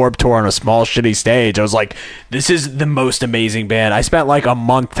live at the Warped Tour on a small, shitty stage, I was like, "This is the most amazing band." I spent like a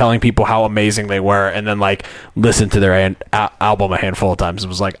month telling people how amazing they were, and then like listened to their album a handful of times. It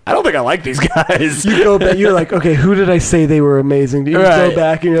was like, I don't think I like these guys. You go back, you're like, okay, who did I say they were amazing? You Right. go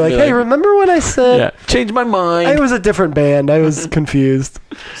back and you're like, You're hey, like- remember when I said Yeah, changed my mind. I was a different band? I was confused.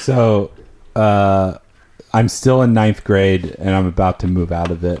 So, I'm still in 9th grade and I'm about to move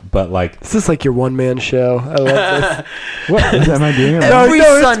out of it. But like, This is like your one-man show. I love this. what am I doing? It No, wrong? Every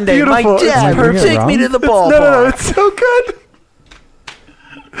no, it's Sunday, my beautiful. It's dad would perfect. take me to the ballpark. No, it's so good.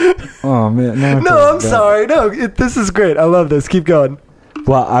 Oh man, no, No, I'm sorry. No, this is great. I love this. Keep going.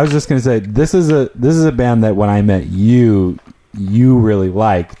 Well, I was just gonna say this is a band that when I met you really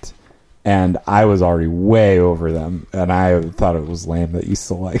liked, and I was already way over them, and I thought it was lame that you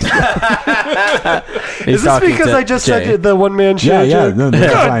still liked. Is this because I just said the one-man show? yeah. joke? No,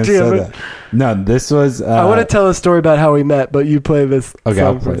 that's God why I damn said it. that. No, this was. I want to tell a story about how we met, but you play this. Okay,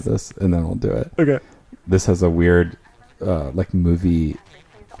 I'll song play first. this, and then we'll do it. Okay. This has a weird, like movie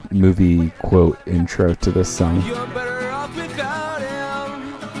quote intro to this song. You're better off without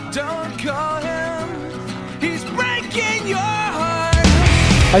him. Don't call him. He's breaking your heart.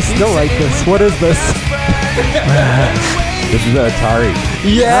 I still like this. What is this? This is the Atari.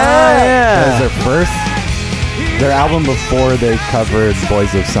 Yeah. That was their album before they covered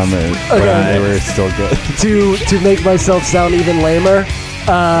Boys of Summer when they were still good. To make myself sound even lamer,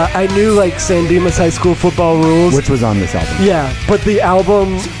 I knew like San Dimas High School Football Rules. Which was on this album. Yeah, but the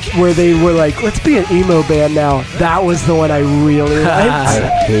album where they were like, let's be an emo band now, that was the one I really I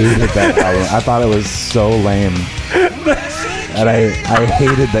liked. hated that album. I thought it was so lame. And I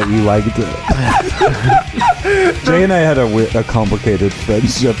hated that you liked it. Jay and I had a complicated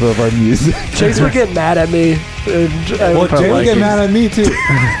friendship of our music. Chase would get mad at me. And Well, Jay would get it. mad at me too.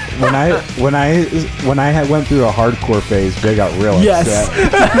 When I went through a hardcore phase, Jay got real Yes.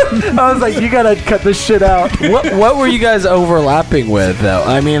 upset. I was like, you gotta cut this shit out. What were you guys overlapping with though?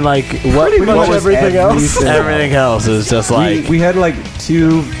 I mean, like what? Pretty much what was everything else. Everything else is just like we had like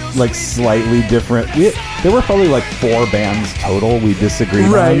two like slightly different. There were probably like 4 bands total we disagreed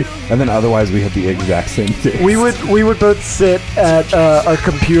Right. on, and then otherwise we had the exact same thing. We would both sit at a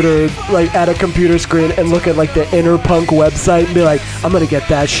computer, like at a computer screen, and look at like the Inner Punk website and be like, I'm gonna get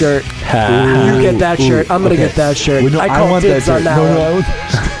that shirt. You get that shirt. I'm gonna get that shirt. Well, no, I call want dibs that on shirt. that one.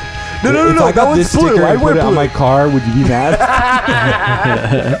 No, No, If I that got one's this blue. sticker I and wear put it on blue. my car, would you be mad?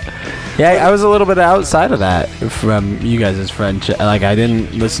 yeah. I was a little bit outside of that from you guys' friendship. Like I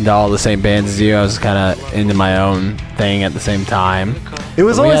didn't listen to all the same bands as you. I was kind of into my own thing at the same time. It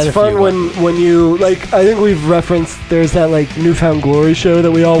was We had always a fun few, when you like. I think we've referenced. There's that like Newfound Glory show that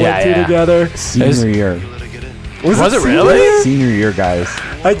we all Yeah, went to yeah. together. Senior year. Was it senior really? year? Senior year, guys.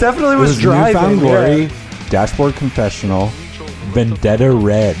 I definitely It was, was driving. Newfound Glory, yeah. Dashboard Confessional, Vendetta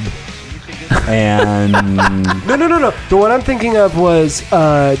Red, and No. The one I'm thinking of was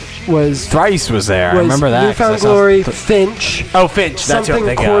Thrice was there. I remember that. 'cause Newfound I saw- Glory, Finch, Oh, Finch. That's what something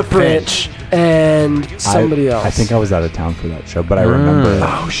I'm thinking of. corporate, Finch. and somebody else. I think I was out of town for that show, but I remember.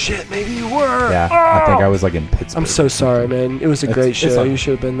 Oh shit, maybe you were. Yeah, I think I was like in Pittsburgh. I'm so sorry, man. It was a great It's show. fine. You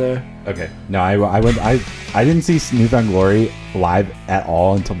should have been there. Okay. No, I went. I didn't see Newfound Glory live at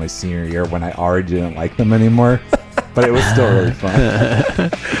all until my senior year when I already didn't like them anymore. But it was still really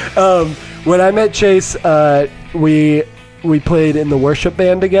fun. When I met Chase, we played in the worship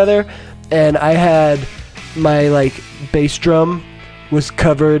band together, and I had my like bass drum was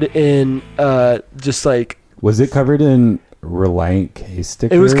covered in just like Was it covered in Reliant K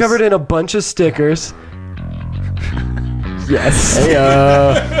stickers? it was covered in a bunch of stickers. Yes.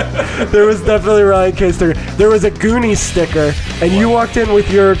 There was definitely a Ryan K sticker. There was a Goonies sticker, and you walked in with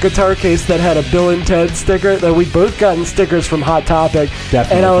your guitar case that had a Bill and Ted sticker. That we both gotten stickers from Hot Topic.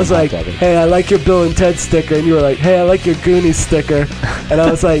 Definitely and I was from Hot like, Topic. "Hey, I like your Bill and Ted sticker," and you were like, "Hey, I like your Goonies sticker," and I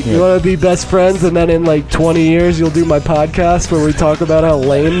was like, "You want to be best friends?" And then in like 20 years, you'll do my podcast where we talk about how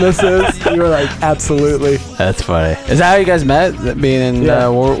lame this is. You were like, "Absolutely." That's funny. Is that how you guys met? Being in Yeah.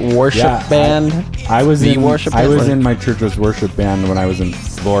 worship Yeah, band? I was The in worship I band? was in my church's worship band when I was in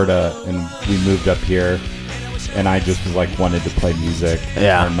Florida, and we moved up here, and I just was like wanted to play music.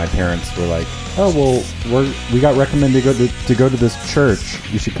 Yeah. And my parents were like, "Oh well, we got recommended to go to this church.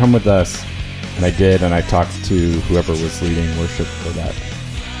 You should come with us." And I did, and I talked to whoever was leading worship for that.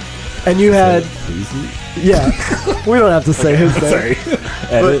 And you had, Easy. yeah, we don't have to say his name.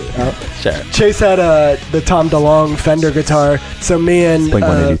 Edit out. Sure. Chase had the Tom DeLonge Fender guitar, so me and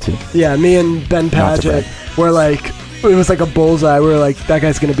Blink-182. yeah, me and Ben Not to Padgett were like, it was like a bullseye. We were like, that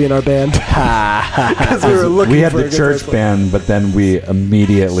guy's gonna be in our band because we were looking. We had for the a guitar church player. band, but then we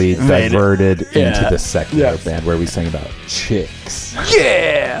immediately Made it. diverted Yeah. into the secular Yeah. band where we sang about chicks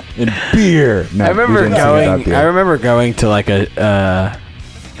Yeah. and beer. No, I remember we didn't sing about going. beer. I remember going to like a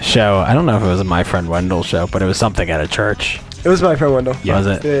show. I don't know if it was a My Friend Wendell show, but it was something at a church. It was my friend Wendell. Was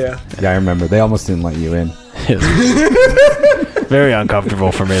it? Yeah. Yeah, I remember. They almost didn't let you in. It was very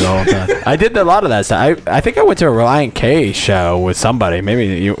uncomfortable for me the whole time. I did a lot of that stuff. I think I went to a Reliant K show with somebody.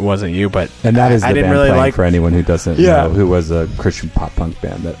 Maybe it wasn't you, but And that is the I didn't band really playing like. for anyone who doesn't Yeah. know, who was a Christian pop punk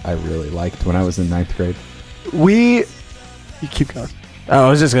band that I really liked when I was in 9th grade. You keep going. Oh, I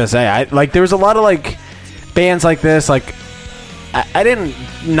was just gonna say, there was a lot of like bands like this. Like I didn't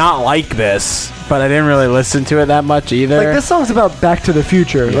not like this, but I didn't really listen to it that much either. Like this song's about Back to the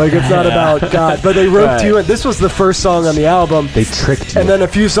Future. Like it's not about God, but they wrote to you. And this was the first song on the album. They tricked you. And then a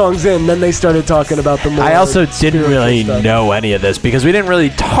few songs in, then they started talking about the more. I also didn't spiritual really stuff. know any of this because we didn't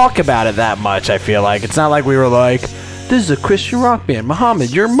really talk about it that much. I feel like it's not like we were like, "This is a Christian rock band, Muhammad.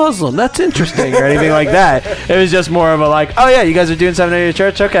 You're Muslim. That's interesting," or anything like that. It was just more of a like, "Oh yeah, you guys are doing something at your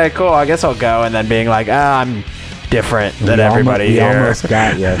church. Okay, cool. I guess I'll go." And then being like, I'm different than everybody we here. almost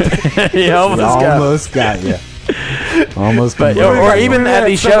got you. You almost got. Almost got you. Almost. But- converted or you. even We at had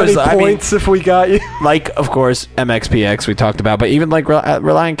these so shows, many I mean- points if we got you. Like, of course, MXPX we talked about, but even like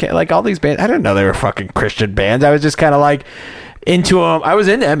Reliant K, like all these bands, I didn't know they were fucking Christian bands. I was just kind of like into them. I was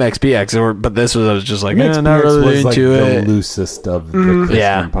into MXPX, but this was I was just like, MXPX not really was like into the it. loosest of the Christian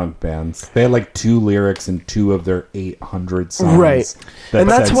Yeah. punk bands. They had like 2 lyrics in 2 of their 800 songs. Right. that And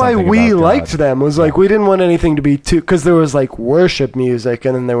that's said why something we about liked God, them. Was like we didn't want anything to be too, because there was like worship music,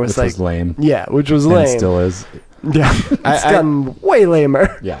 and then there was which like was lame. yeah, which was And lame. still is. Yeah, it's I- gotten way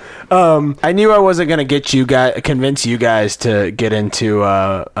lamer. Yeah. I knew I wasn't gonna convince you guys to get into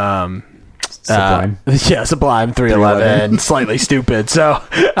Sublime. yeah, Sublime 311, Slightly Stupid. So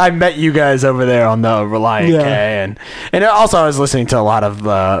I met you guys over there on the Reliant Yeah. K, and also I was listening to a lot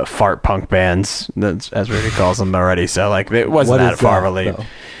of fart punk bands, that's, as Rudy calls them already. So like it wasn't What that is far that, relieved. though?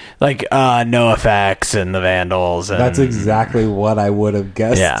 Like NoFX and the Vandals. And, That's exactly what I would have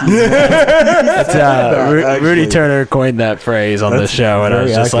guessed. yeah. It's, Rudy Actually. Turner coined that phrase on the That's show, and I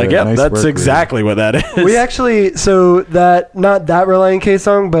was very just like, accurate. "Yep, Nice that's work, Rudy. exactly what that is." We actually, so that, not that Reliant K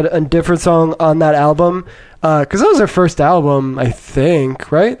song, but a different song on that album, because that was their first album, I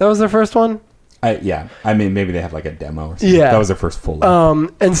think, right? That was their first one? Yeah. I mean, maybe they have like a demo or something. Yeah. That was their first full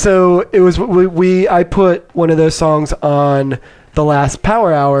length. And so it was, I put one of those songs on the last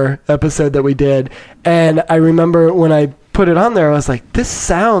Power Hour episode that we did, and I remember when I put it on there, I was like, this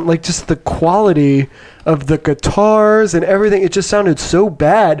sound, like just the quality of the guitars and everything. It just sounded so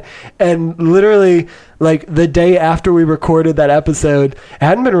bad. And literally, like the day after we recorded that episode, it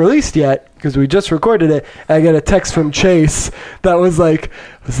hadn't been released yet because we just recorded it. I got a text from Chase that was like,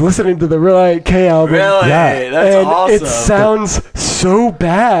 I was listening to the Relient K album. Really? Yeah. That's And awesome. it sounds so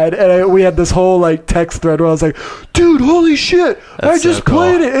bad. And we had this whole like text thread where I was like, dude, holy shit. I That's just so cool.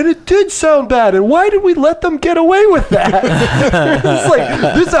 played it and it did sound bad. And why did we let them get away with that? It's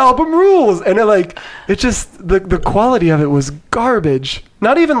like, this album rules. And it just, the quality of it was garbage.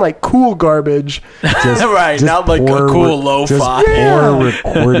 Not even like cool garbage. Just, Right, just not like a poor cool re- lo-fi. Just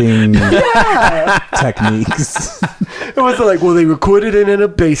poor recording Yeah. techniques. It was like, well, they recorded it in a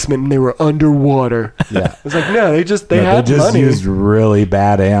basement and they were underwater. Yeah. It's like, no, they just No, had money. used really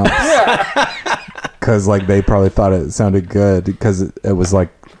bad amps. Because like they probably thought it sounded good because it was like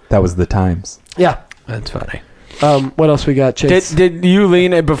that was the times. Yeah. That's funny. What else we got, Chase? Did you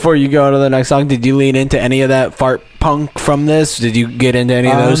lean in before you go to the next song? Did you lean into any of that fart punk from this? Did you get into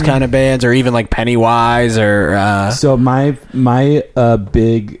any of those kind of bands, or even like Pennywise or? So my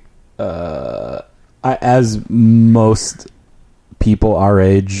big as most people our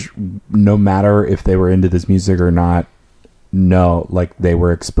age, no matter if they were into this music or not, no, like they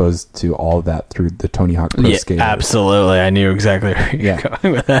were exposed to all of that through the Tony Hawk Pro Skater. Absolutely. I knew exactly where you were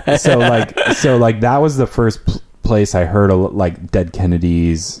going with that. so like that was the first place I heard like Dead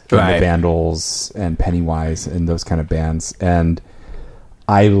Kennedys and Right. the Vandals and Pennywise and those kind of bands, and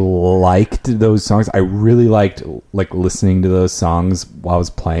I liked those songs. I really liked like listening to those songs while I was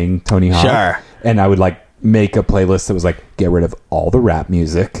playing Tony Hawk. Sure. And I would like make a playlist that was like, get rid of all the rap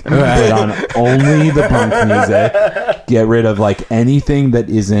music, put on only the punk music, get rid of like anything that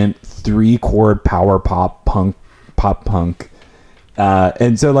isn't 3-chord power pop punk.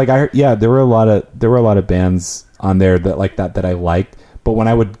 And so like there were a lot of bands on there that I liked, but when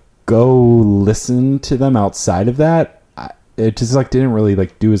I would go listen to them outside of that, it just like didn't really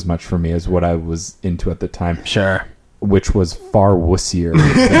like do as much for me as what I was into at the time. Sure. Which was far wussier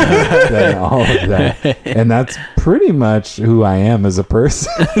than all of that. And that's pretty much who I am as a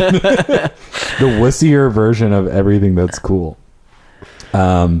person. The wussier version of everything that's cool.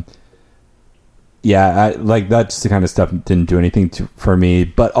 Yeah, like that just kind of stuff didn't do anything for me.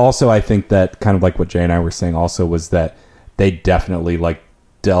 But also I think that kind of like what Jay and I were saying also was that they definitely like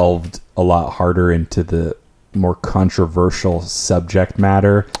delved a lot harder into the more controversial subject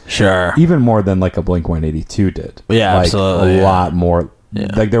matter. Sure. Even more than like a Blink-182 did. Yeah, like, absolutely, A yeah. lot more. Yeah.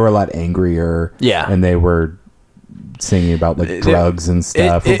 Like they were a lot angrier. Yeah. And they were singing about like drugs and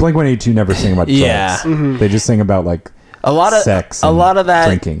stuff. Blink-182 never sing about drugs. Yeah. They just sing about like a lot of sex. a and lot of that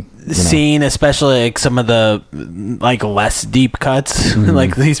drinking. scene, especially like some of the like less deep cuts,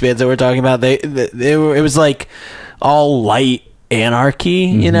 like these bands that we're talking about. It was like all light anarchy,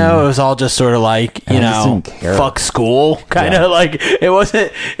 you know. It was all just sort of like, you And I just know, didn't care. fuck school kind of. Like it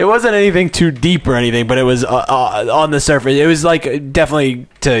wasn't anything too deep or anything, but it was on the surface it was like definitely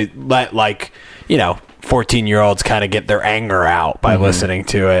to let like, you know, 14-year-olds kind of get their anger out by listening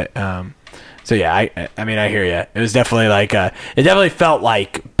to it. So yeah, I mean I hear you. It was definitely like it definitely felt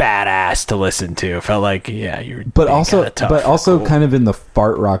like badass to listen to. It felt like you're But also cool. kind of in the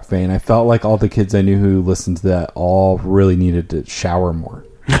fart rock vein. I felt like all the kids I knew who listened to that all really needed to shower more.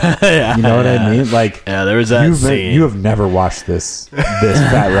 Yeah. You know what I mean? Like, Yeah, there was that scene. you have never washed this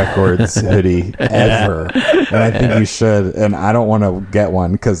Fat Records hoodie ever, and I think you should. And I don't want to get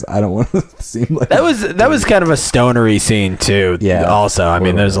one because I don't want to seem like that was kind of a stonery scene too. Yeah. Also, I mean,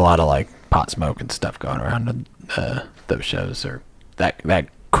 Totally. there's a lot of like pot smoke and stuff going around those shows or that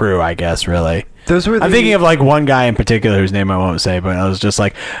crew, I guess. Really. Those were I'm thinking of like one guy in particular whose name I won't say, but I was just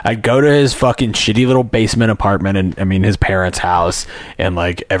like, I'd go to his fucking shitty little basement apartment, and I mean his parents' house, and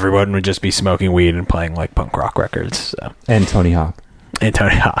like everyone would just be smoking weed and playing like punk rock records. So. and Tony Hawk. And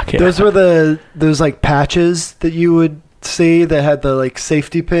Tony Hawk. Yeah. Those were those like patches that you would see that had the like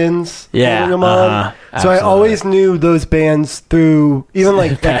safety pins Yeah, holding them on. So I absolutely. always knew those bands through even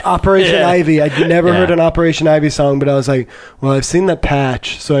like Operation Yeah. Ivy. I'd never Yeah. heard an Operation Ivy song, but I was like, well, I've seen that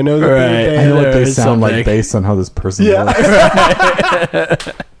patch, so I know that Right. they're a I know band. what they There's sound like something. based on how this person Yeah. looks.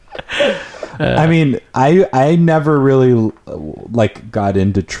 I mean, I never really like got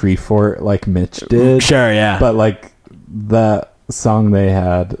into Tree Fort like Mitch did. Sure, yeah. But like the song they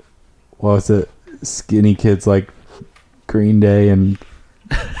had, what was it? Skinny Kids like Green Day and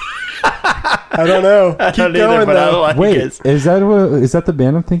I don't know. Keep going though. like wait, it. is that the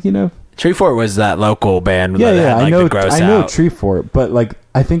band I'm thinking of? Tree Fort was that local band. Yeah, that yeah, had, like, I know. The gross I know out. Tree Fort, but like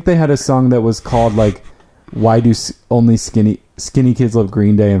I think they had a song that was called like "Why Do Only Skinny Kids Love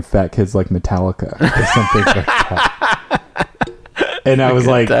Green Day and Fat Kids Like Metallica" or something like that. And I was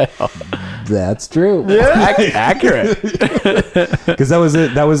like, What the hell? That's true. Accurate. Because that was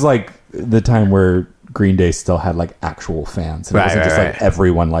it. That was like the time where Green Day still had like actual fans. And it wasn't just like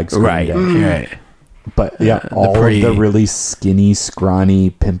everyone likes Green Day. Right. But yeah, all of the really skinny,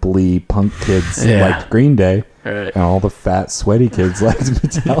 scrawny, pimply punk kids liked Green Day. Right. And all the fat, sweaty kids liked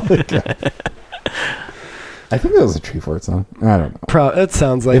Metallica. I think that was a Treefort song. I don't know. It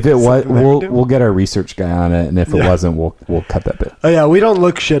sounds like If it was, something they would do. we'll get our research guy on it, and if it wasn't, we'll cut that bit. Oh yeah, we don't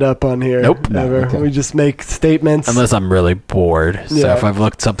look shit up on here. Nope. Never. No, okay. We just make statements. Unless I'm really bored. So Yeah. if I've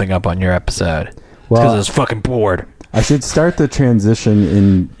looked something up on your episode, it's Well, because I was fucking bored. I should start the transition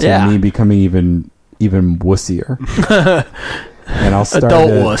into me becoming even wussier. And I'll start Adult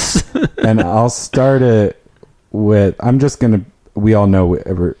it, wuss. and I'll start it with. I'm just gonna. We all know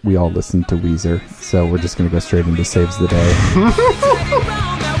we all listen to Weezer, so we're just gonna go straight into Saves the Day.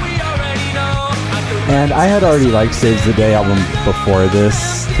 And I had already liked Saves the Day album before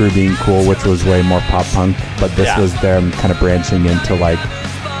this, Through Being Cool, which was way more pop punk, but this was them kind of branching into like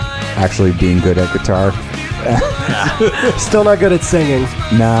actually being good at guitar. Still not good at singing.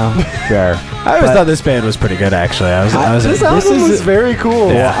 No, fair. I always thought this band was pretty good, actually. I was This album was very cool.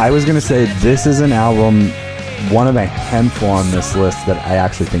 Well, I was gonna say this is an album, one of a handful on this list that I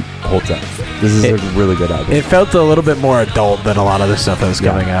actually think holds up. This is a really good album. It felt a little bit more adult than a lot of the stuff that was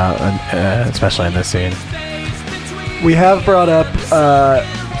coming out, and, especially in this scene. We have brought up,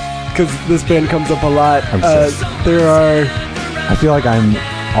 because this band comes up a lot, I'm sorry. there are... I feel like I'm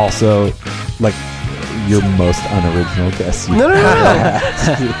also like your most unoriginal guest. No.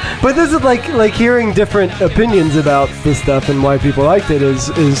 But this is like hearing different opinions about this stuff and why people liked it is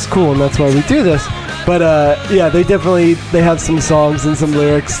cool, and that's why we do this. But yeah, they have some songs and some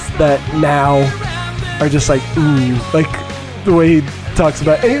lyrics that now are just like the way he talks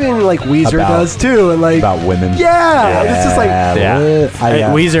about anything like Weezer does too, and like about women. Yeah, it's just like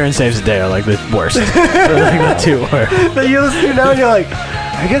Weezer and Saves the Day are like the worst. They're like the two worst. that you listen to now and you're like,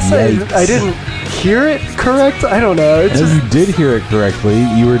 I guess I didn't hear it correct. I don't know. It's No, just you did hear it correctly.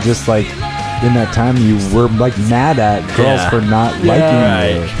 You were just like, in that time, you were like mad at girls for not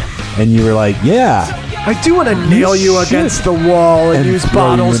liking you. And you were like, I do want to nail you against the wall and use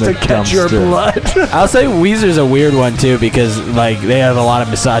throw you bottles in to a catch your dumpster. blood. I'll say Weezer's a weird one too, because like they have a lot of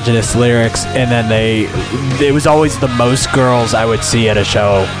misogynist lyrics, and then it was always the most girls I would see at a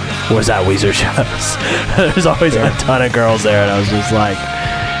show was at Weezer shows. There's always a ton of girls there, and I was just like,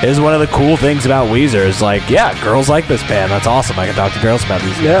 it was one of the cool things about Weezer is like, yeah, girls like this band. That's awesome. I can talk to girls about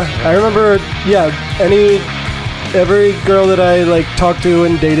these. Yeah, I remember. Yeah, every girl that I like talked to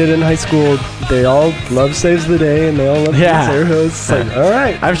and dated in high school, they all love Saves the Day and they all love Weezer. It's like, all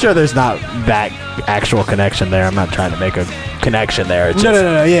right. I'm sure there's not that actual connection there. I'm not trying to make a connection there. It's No, just,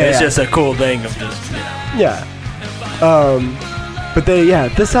 no. Yeah, it's yeah. just a cool thing of just, Yeah. But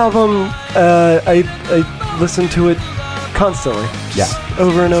this album, I listened to it constantly. Just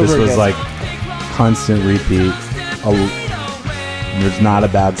over and over this again. was like constant repeat. There's not a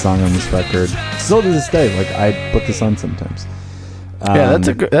bad song on this record. Still to this day, like I put this on sometimes. yeah,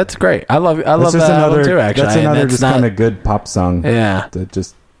 that's great. I love That's that just album another. too. Actually, That's another And just not- kind of good pop song. Yeah. that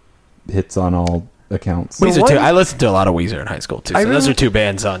just hits on all accounts. Weezer one- too. I listened to a lot of Weezer in high school too. So I those really- are two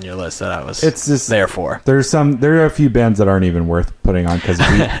bands on your list that I was. It's just there for. There are a few bands that aren't even worth putting on because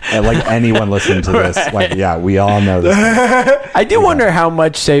like anyone listening to this, like we all know this. I do wonder how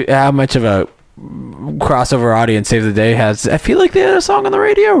much of a crossover audience Save the Day has. I feel like they had a song on the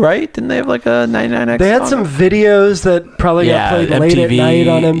radio, right? Didn't they have like a 99X? They had song? some videos that probably got played late at MTV, night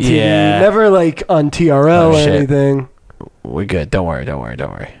on MTV. yeah. Never like on TRL Oh, or shit. anything. We good. Don't worry.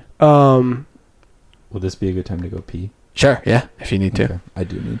 Will this be a good time to go pee? Sure. Yeah. If you need to. Okay, I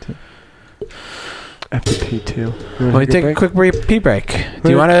do need to. I have to pee too. Well, take a quick pee break. Do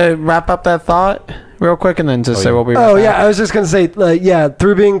you want to wrap up that thought real quick and then just say we'll be right Oh back? yeah, I was just gonna say,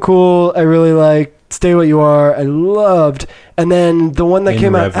 Through Being Cool, I really liked. Stay What You Are, I loved. And then the one that In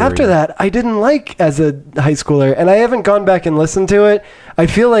came out Reverie. after that, I didn't like as a high schooler, and I haven't gone back and listened to it. I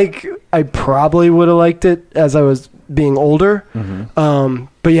feel like I probably would have liked it as I was being older.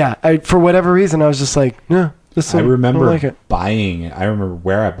 But yeah, for whatever reason, I was just like, no. I remember like it. buying it. I remember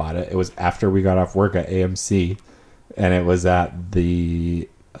where I bought it. It was after we got off work at AMC, and it was at the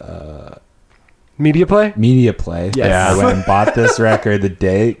Media Play? Media Play. Yes. I went and bought this record the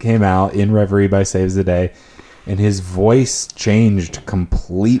day it came out, In Reverie by Saves the Day, and his voice changed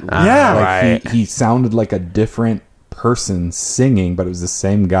completely. Yeah. Like, Right. he sounded like a different person singing, but it was the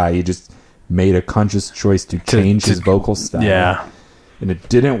same guy. He just made a conscious choice to change his vocal style. Yeah. And it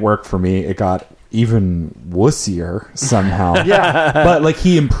didn't work for me. It got even wussier somehow. Yeah. But like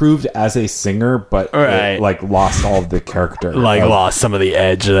he improved as a singer, but it, Right. like lost all of the character. Like of- lost some of the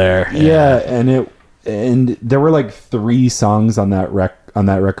edge there. Yeah, and there were like 3 songs on that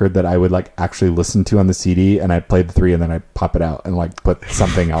record that I would like actually listen to on the CD, and I played the 3 and then I pop it out and like put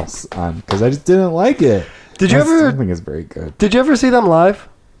something else on because I just didn't like it. Did you I ever- don't think it's very good. Did you ever see them live?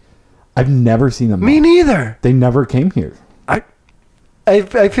 I've never seen them. Me live. neither. They never came here.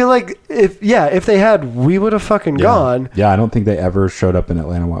 I feel like if they had, we would have fucking gone. Yeah, I don't think they ever showed up in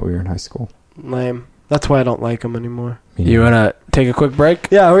Atlanta while we were in high school. Lame. That's why I don't like them anymore. You want to take a quick break?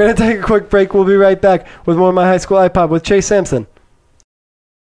 Yeah, we're going to take a quick break. We'll be right back with more of My High School iPod with Chase Sampson.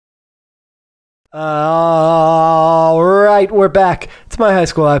 All right, we're back. It's My High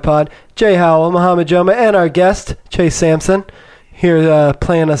School iPod. Jay Howell, Muhammad Joma, and our guest, Chase Sampson, here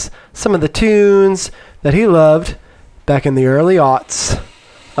playing us some of the tunes that he loved back in the early aughts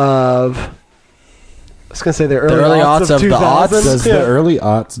of... I was going to say the early aughts of the 2000s. aughts? Does Yeah. the early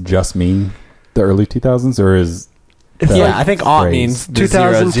aughts just mean the early 2000s, or is It's Yeah, like I think aught phrase. means the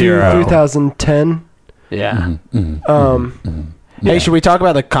 2002, 0, 0. 2010. Yeah. Yeah. Hey, should we talk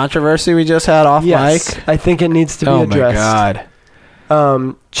about the controversy we just had off Yes, mic? I think it needs to be Oh addressed. my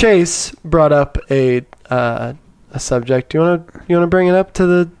god. Chase brought up a subject. Do you want to bring it up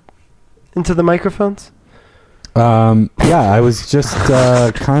into the microphones? Yeah, I was just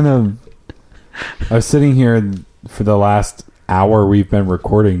I was sitting here for the last hour we've been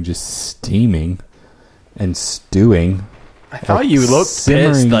recording, just steaming and stewing. I thought you looked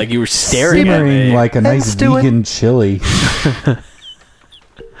simmering- pissed, like you were staring at simmering me. like a nice stewing. vegan chili that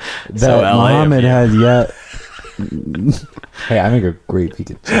So LA of Muhammad you. had yet. Hey, I make a great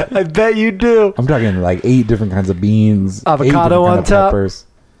vegan chili. I bet you do. I'm talking like 8 different kinds of beans, 8 Avocado different on kind of top. peppers.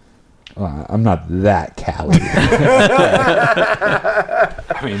 I'm not that calorie.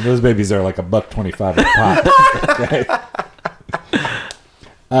 I mean, those babies are like $1.25 a pop. Okay.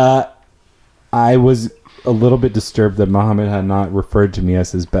 I was a little bit disturbed that Muhammad had not referred to me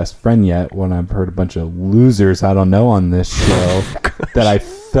as his best friend yet, when I've heard a bunch of losers I don't know on this show that I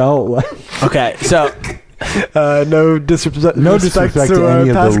felt like Okay, so No disrespect. no disrespect to our any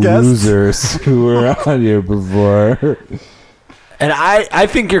of past the guests. losers who were on here before. and I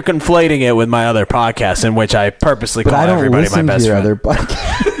think you're conflating it with my other podcast, in which I purposely But call I don't everybody my listen to best your friend. other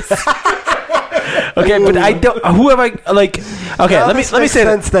podcasts. Okay, but I don't. Who have I like? Okay, Now let me this say makes that.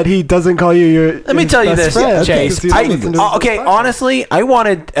 sense that he doesn't call you your. Let me tell you this, Chase. Okay, I honestly, I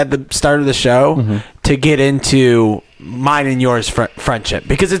wanted at the start of the show Mm-hmm. to get into mine and yours friendship,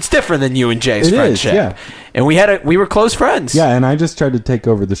 because it's different than you and Jay's It is, friendship. yeah. And we were close friends. Yeah, and I just tried to take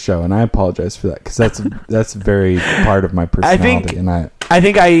over the show, and I apologize for that because that's very part of my personality. I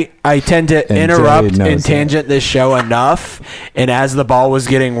think I tend to And interrupt Jay knows and tangent this show enough, and as the ball was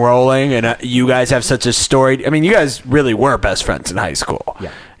getting rolling, and you guys have such a storied. I mean, you guys really were best friends in high school.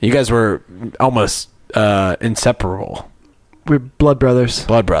 Yeah. You guys were almost inseparable, We're blood brothers.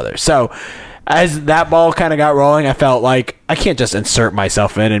 blood brothers. So as that ball kind of got rolling, I felt like I can't just insert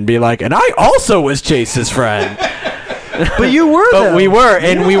myself in and be like, and I also was Chase's friend. But you were. But though. we were,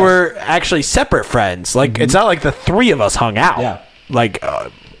 and we were actually separate friends. Like, it's not like the 3 of us hung out. Yeah. Like,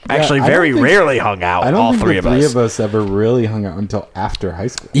 actually, I don't very think- rarely hung out. I don't all think 3 the of three us. of us ever really hung out until after high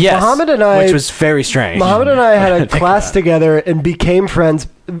school. Yes, Muhammad and I- which was very strange. Muhammad and I had a Think class about it. together and became friends,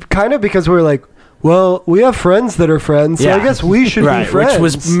 kind of because we were like, well, we have friends that are friends, so I guess we should right, be friends. which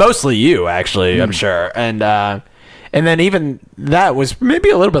was mostly you, actually. I'm sure, and then even that was maybe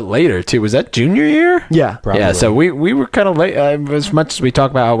a little bit later too. Was that junior year? yeah. Probably. Yeah, so we were kind of late. As much as we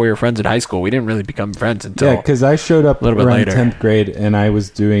talk about how we were friends in high school, we didn't really become friends until Yeah, because I showed up a little bit around later. 10th grade, and I was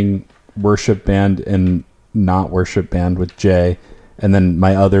doing worship band and not worship band with Jay, and then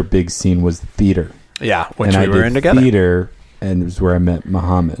my other big scene was theater. yeah, which and we I were did in together. theater, and it was where I met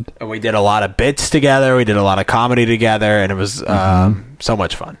Muhammad. And we did a lot of bits together. We did a lot of comedy together, and it was so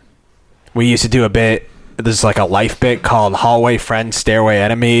much fun. We used to do a bit. There's like a life bit called Hallway Friends, Stairway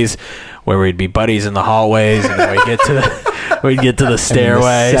Enemies, where we'd be buddies in the hallways, and then we'd get to the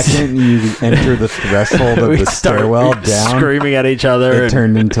stairways. And the second you enter the threshold of We'd the start stairwell down, screaming at each other, it and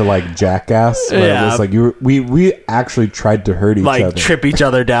turned into like Jackass. Where Yeah. it was like we actually tried to hurt each like other. trip each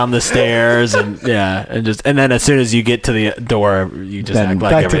other down the stairs, and and then as soon as you get to the door, you just Then act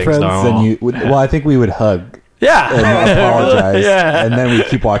like back to everything's friends. normal. Then well, I think we would hug yeah, and apologize, Yeah. and then we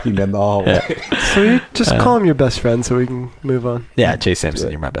keep walking down the hallway. So you just call him your best friend so we can move on. yeah. Chase Sampson,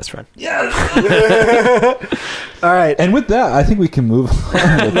 you're my best friend. All right. And with that, I think we can move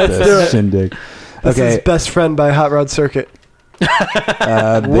on with Let's this do it. shindig. This Okay, is Best Friend by Hot Rod Circuit. they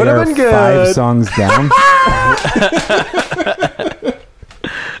Would've are been good. 5 songs down.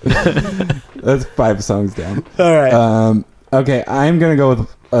 That's 5 songs down. All right. Okay, I'm going to go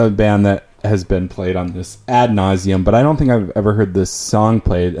with a band that has been played on this ad nauseum, but I don't think I've ever heard this song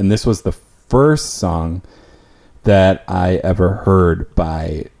played, and this was the first song that I ever heard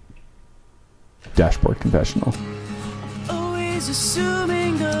by Dashboard Confessional. Always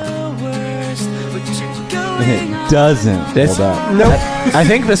assuming the worst, but you're And going it doesn't This- hold up. Nope. I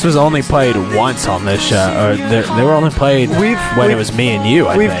think this was only played once on this show, or they were only played when it was me and you.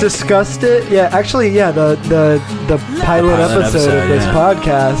 I We've think. discussed it. Yeah, actually, yeah, the pilot episode of this yeah.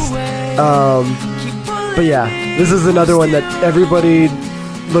 podcast. But yeah, this is another one that everybody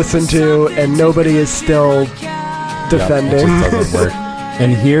listened to, and nobody is still defending. Yep, it just doesn't work.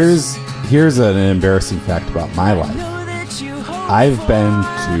 And here's an embarrassing fact about my life. I've been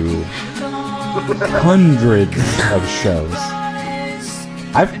to hundreds of shows.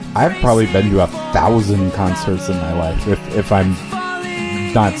 I've probably been to 1,000 concerts in my life. If I'm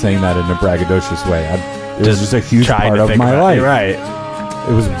not saying that in a braggadocious way, it was just a huge Trying part to of think my about life. it, right?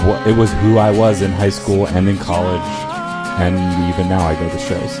 It was who I was in high school and in college, and even now I go to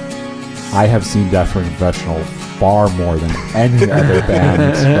shows. I have seen Dashboard Confessional far more than any other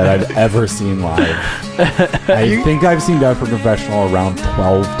band that I've ever seen live. I think I've seen Dashboard Confessional around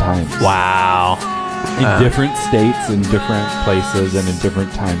 12 times. Wow. In different states, in different places, and in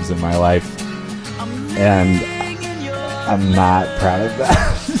different times in my life. And I'm not proud of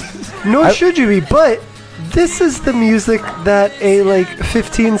that. Nor should you be, but this is the music that a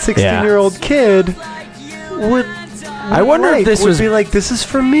 15, 16-year-old kid would I wonder if this would was be like, this is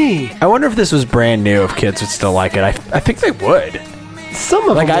for me. I wonder if this was brand new. If kids would still like it, I think they would. Some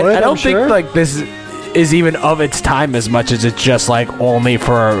of Like them would, I don't I'm think sure. like this is even of its time as much as it's just like only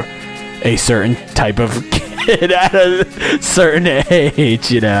for a certain type of kid at a certain age,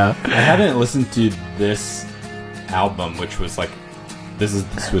 you know. I haven't listened to this album, which was like, this is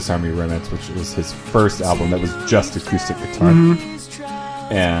the Swiss Army Remnants, which was his first album that was just acoustic guitar.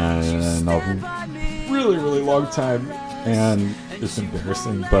 And a really, really long time. And it's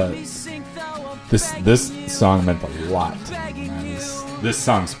embarrassing, but this song meant a lot to me. This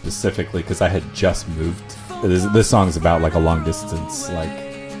song specifically, because I had just moved. This song is about like a long distance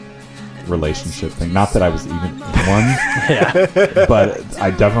relationship thing. Not that I was even in one, but I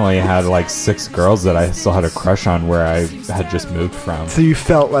definitely had like 6 girls that I still had a crush on where I had just moved from. So you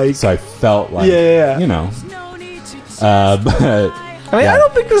felt like... So I felt like, Yeah. you know. But I mean, I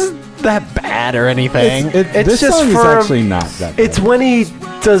don't think this is that bad or anything. It's this just song is for actually not that bad. It's when he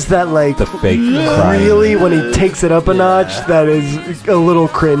does that the fake crying. really when he takes it up a notch that is a little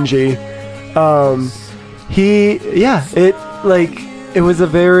cringy. It was a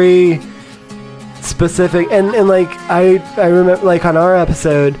very specific and like I remember like on our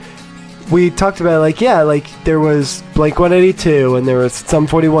episode we talked about there was Blink-182 and there was Sum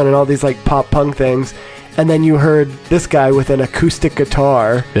 41 and all these like pop punk things, and then you heard this guy with an acoustic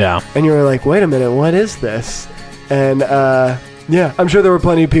guitar. Yeah. And you were like, wait a minute, what is this? And I'm sure there were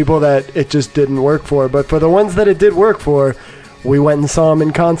plenty of people that it just didn't work for. But for the ones that it did work for, we went and saw him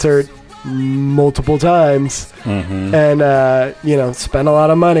in concert multiple times. And, spent a lot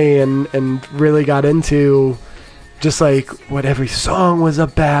of money and really got into just like what every song was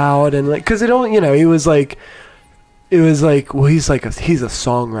about. And like, because it only, he was like, it was like, well, he's a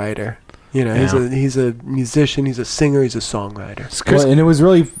songwriter. He's a musician, he's a singer, he's a songwriter. Well, and it was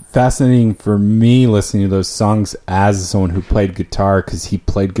really fascinating for me listening to those songs as someone who played guitar, because he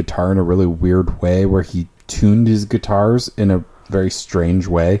played guitar in a really weird way where he tuned his guitars in a very strange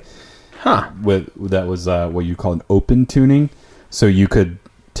way. That was what you call an open tuning. So you could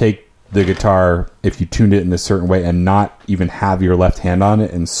take the guitar, if you tuned it in a certain way, and not even have your left hand on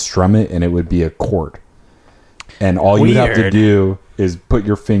it and strum it, and it would be a chord. And all you'd have to do is put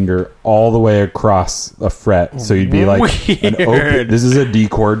your finger all the way across a fret. So you'd be like an open. This is a D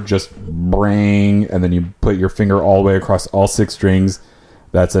chord, just bring, and then you put your finger all the way across all 6 strings.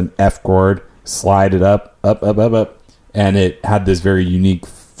 That's an F chord. Slide it up, and it had this very unique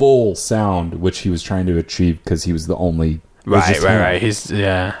full sound, which he was trying to achieve because he was the only. Right. He's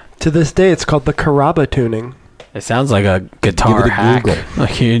To this day, it's called the Caraba tuning. It sounds like a guitar Give it a hack. Google.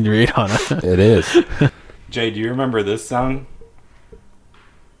 Like you can read on it. It is. Jay, do you remember this song?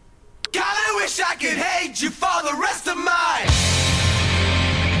 God, I wish I could hate you for the rest of my.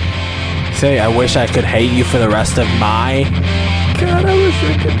 Say, I wish I could hate you for the rest of my. God, I wish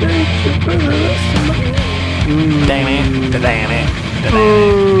I could hate you for the rest of my...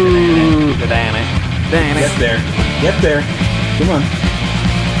 Get there. Come on.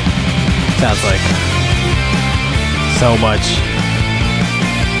 Sounds like so much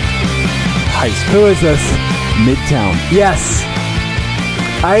high school. Who is this? Midtown. Yes.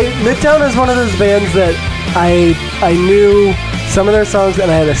 Midtown is one of those bands that I knew some of their songs and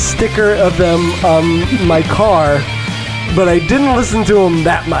I had a sticker of them on my car, but I didn't listen to them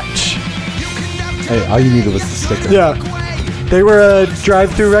that much. Hey, all you needed was the sticker. Yeah. They were a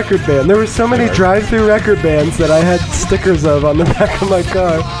drive-through record band. There were so many drive-through record bands that I had stickers of on the back of my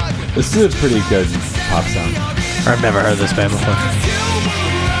car. This is a pretty good pop song. I've never heard this band before.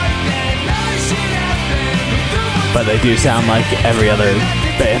 But they do sound like every other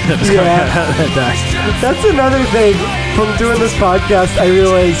band that was coming out at that time. That's another thing. From doing this podcast, I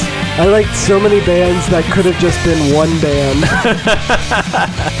realized I liked so many bands that could have just been one band.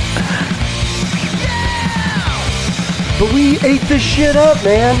 But we ate this shit up,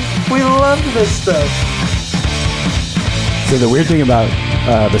 man. We loved this stuff. So the weird thing about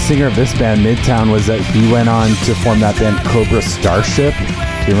the singer of this band, Midtown, was that he went on to form that band Cobra Starship.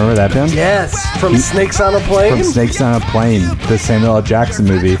 Do you remember that band? Yes, from Snakes on a Plane. From Snakes on a Plane, the Samuel L. Jackson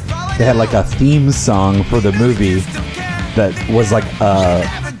movie. They had like a theme song for the movie that was like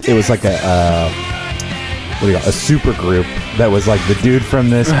it was like a super group that was like the dude from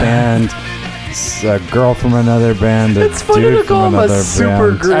this band, a girl from another band, a It's funny dude to call from them a another super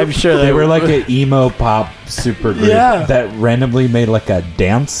band. group. I'm sure They were like an emo pop super group that randomly made like a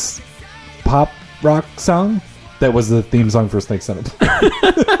dance pop rock song that was the theme song for Snakes on a Plane.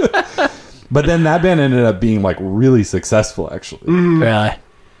 But then that band ended up being like really successful, actually. Really?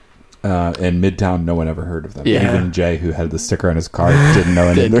 In Midtown, no one ever heard of them. Yeah. Even Jay, who had the sticker on his car, didn't know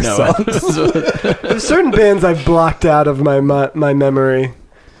any of their songs. There's certain bands I've blocked out of my memory.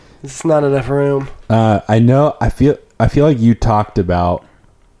 It's not enough room. I know. I feel like you talked about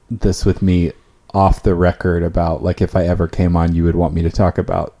this with me off the record about like if I ever came on, you would want me to talk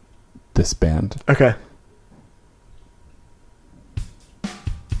about this band. Okay.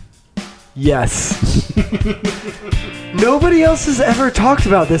 Yes. Nobody else has ever talked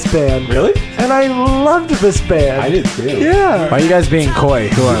about this band. Really? And I loved this band. I did too. Yeah. Why are you guys being coy?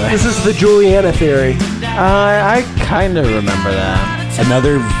 Who are they? This is the Juliana Theory. I kind of remember that.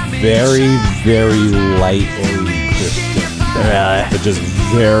 Another very, very lightly Christian band, but just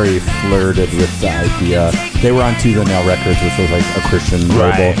very flirted with the idea. They were on To The Nail Records, which was like a Christian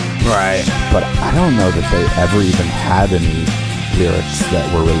label. Right. But I don't know that they ever even had any lyrics that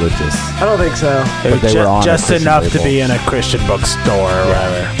were religious. I don't think so. But they were on just a Christian enough to label. be in a Christian bookstore or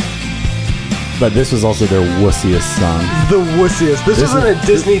whatever. But this was also their wussiest song. The wussiest. This wasn't a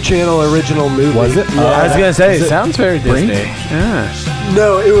Disney Channel original movie. Was it? Yeah. I was gonna say, Is it it sounds very Brink? Disney. Yeah.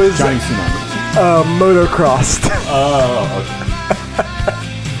 No, it was Johnny Tsunami. Motocrossed. Oh, okay.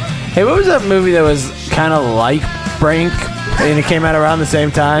 Hey, what was that movie that was kind of like Brink? And it came out around the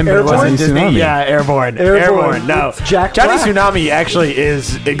same time, but Airborne? it wasn't Disney. Tsunami. Yeah, Airborne. Airborne. No, With Jack Johnny Black. Tsunami actually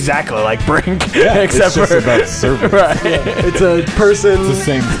is exactly like Brink, It's except just for about service. right. It's a person It's the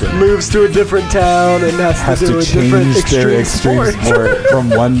same thing. moves to a different town and has to do a different change their extreme sport. sport from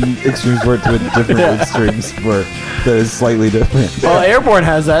one extreme sport to a different extreme sport that is slightly different. Well, Airborne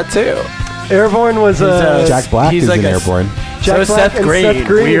has that too. Airborne was Jack Black he's is like in a- Airborne. Jack so Black Seth and Green. Seth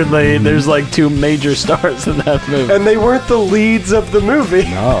Green. Weirdly, there's like two major stars in that movie. and they weren't the leads of the movie.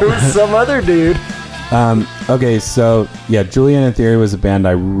 No. It was some other dude. Okay, so yeah, Juliana Theory was a band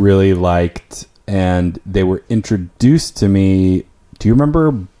I really liked, and they were introduced to me. Do you remember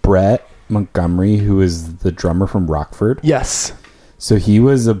Brett Montgomery, who is the drummer from Rockford? Yes. So he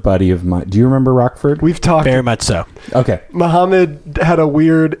was a buddy of mine. Do you remember Rockford? We've talked. Very much so. Okay. Muhammad had a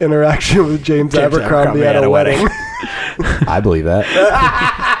weird interaction with James Abercrombie at a wedding. I believe that.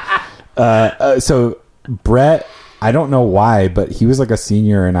 So Brett, I don't know why, but he was like a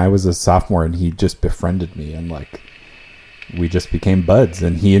senior and I was a sophomore, and he just befriended me, and like we just became buds.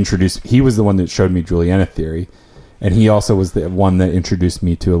 And he was the one that showed me Juliana Theory, and he also was the one that introduced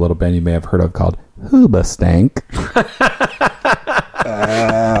me to a little band you may have heard of called Hoobastank.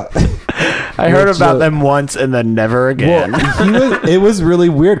 I heard Which, about them once and then never again. It was really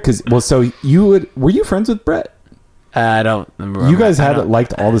weird because so were you friends with Brett? I don't remember. You guys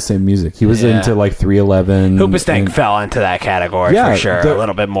liked all the same music. He was Yeah. into like 311. Hoobastank and- fell into that category for sure. A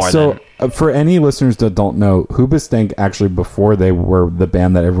little bit more so, than. for any listeners that don't know, Hoobastank actually, before they were the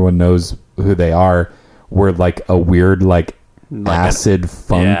band that everyone knows who they are, were like a weird like acid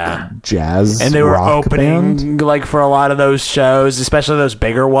funk jazz, And they were rock opening band. like for a lot of those shows, especially those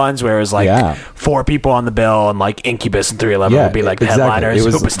bigger ones where it was like Yeah. 4 people on the bill and like Incubus and 311 Yeah, would be like the exactly. headliners. It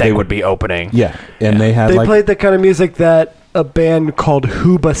was- Hoobastank they would be opening. Yeah, and they had They like played the kind of music that a band called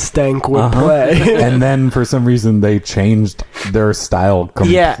Hoobastank would play. And then for some reason they changed their style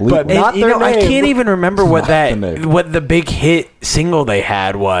completely. Yeah, but not you their know, I name. can't even remember what Not the name. what the big hit single they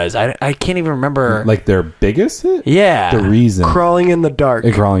had was. I can't even remember. Like their biggest hit? Yeah. The Reason. Crawling in the Dark.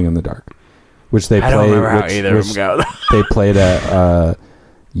 Crawling in the Dark. Which they I played. don't remember how which- either of which them go. They played at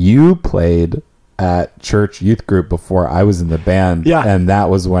you played at church youth group before I was in the band. Yeah. And that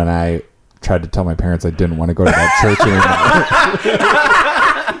was when I tried to tell my parents I didn't want to go to that church anymore.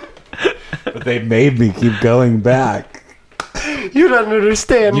 But they made me keep going back. You don't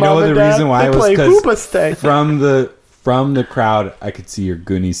understand, You know Mom the and Dad. reason why they was play 'cause Hoobastank. from the crowd I could see your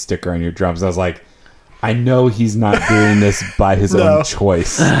Goonies sticker on your drums. I was like, I know he's not doing this by his No. own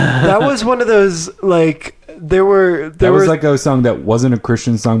choice. That was one of those, like, there That was like a song that wasn't a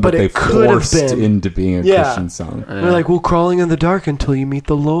Christian song, but But they it could have forced been. into being a Yeah. Christian song. They're like, well, crawling in the dark until you meet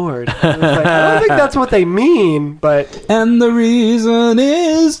the Lord. I was like, I don't think that's what they mean, but And the reason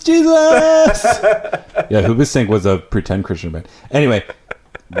is Jesus. Yeah, Hoobastank was a pretend Christian band. Anyway,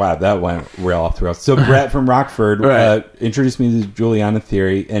 wow, that went real off the rails. So Brett from Rockford Right. introduced me to Juliana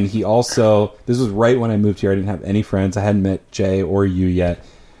Theory, and he also, this was right when I moved here. I didn't have any friends. I hadn't met Jay or you yet.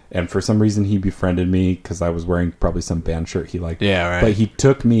 And for some reason, he befriended me because I was wearing probably some band shirt he liked. Yeah, right. But he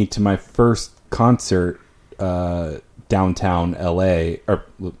took me to my first concert downtown LA, or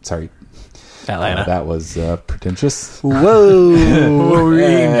sorry, Atlanta. that was pretentious. whoa.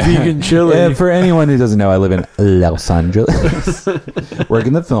 vegan chili. And for anyone who doesn't know, I live in Los Angeles. Work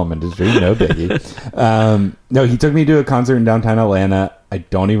in the film industry, no biggie. No, he took me to a concert in downtown Atlanta. I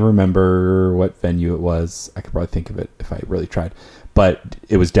don't even remember what venue it was. I could probably think of it if I really tried. But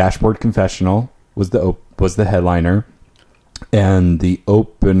it was Dashboard Confessional was the headliner, and the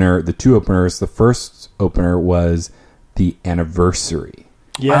opener, the two openers. The first opener was The Anniversary.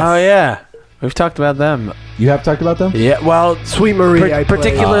 Yes. Oh yeah, we've talked about them. You have talked about them? Yeah, well, Sweet Marie, I played.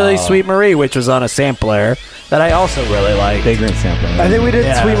 particularly Sweet Marie, which was on a sampler that I also really liked. Vagrant Sampling. I think we did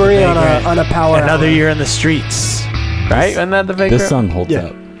Yeah, Sweet Marie on Vagrant. a power Another hour. Year in the Streets, right? Isn't that the Vagrant? This song holds Yeah.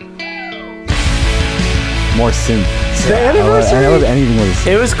 up. More synth. The Anniversary? I love anything with a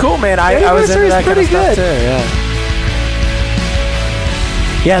synth. It was cool, man. I was into Anniversary's that kind of pretty stuff good. too. Yeah.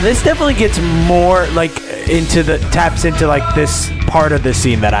 Yeah, this definitely gets more like taps into like this part of the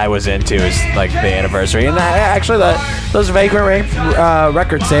scene that I was into is like the Anniversary, and actually those Vagrant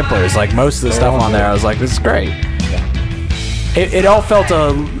record samplers, like most of the stuff on there, I was like, this is great. It all felt a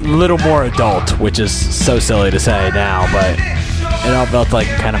little more adult, which is so silly to say now, but it all felt like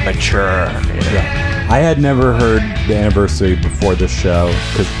kind of mature. You know? I had never heard the Anniversary before this show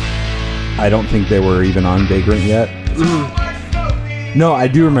because I don't think they were even on Vagrant yet. No, I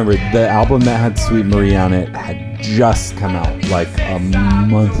do remember the album that had Sweet Marie on it had just come out like a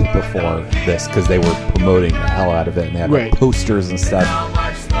month before this because they were promoting the hell out of it and they had like, Right. posters and stuff.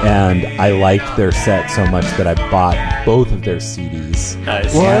 And I liked their set so much that I bought both of their CDs.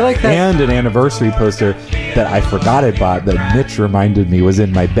 Nice. Well, I like that. And an anniversary poster that I forgot I bought that Mitch reminded me was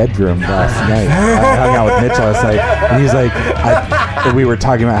in my bedroom last night. I hung out with Mitch last night, and he's like, and we were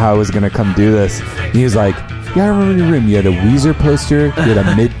talking about how I was going to come do this. And he was like, yeah, I remember in your room, you had a Weezer poster, you had a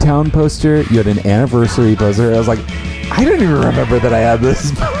Midtown poster, you had an anniversary poster. I was like, I don't even remember that I had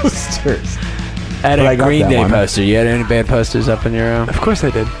those posters. I had But I a got Green that Day one. poster. You had any band posters up in your room? Of course I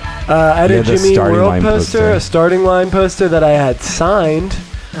did. I had You a had the Jimmy starting World line poster, poster. a starting line poster that I had signed.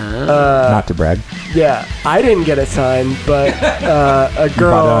 Not to brag. Yeah, I didn't get it signed, but a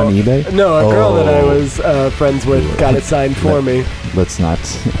girl. bought it on eBay? No, a girl that I Oh. was friends with got it signed for me. Let's not.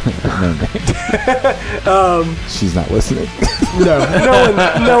 She's not listening.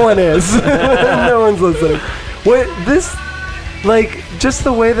 No one is. No one's listening. What this, like, just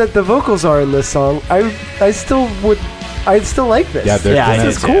the way that the vocals are in this song, I still like this. Yeah, they're Yeah, I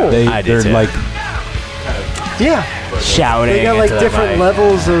gonna- do too. They, I do they're too. like Yeah, Shouting. they got like into the different mic.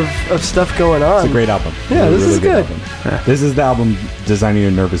 levels of stuff going on. it's a great album. Yeah, It's a this is good good. album. This is the album Designing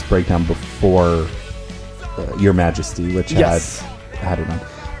Your Nervous Breakdown before Your Majesty, which Yes. had it on.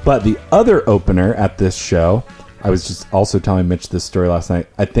 But the other opener at this show, I was just also telling Mitch this story last night.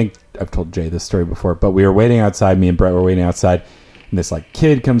 I think I've told Jay this story before, but we were waiting outside. Me and Brett were waiting outside, and this like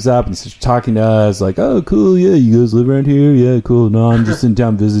kid comes up and starts talking to us, like, "Oh, cool, yeah, you guys live around here? Yeah, cool. No, I'm just in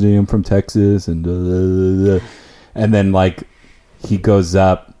town visiting. I'm from Texas." And then like he goes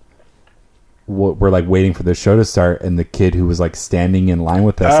up. We're like waiting for the show to start, and the kid who was like standing in line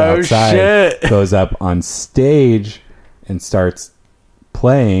with us Oh, outside shit. goes up on stage and starts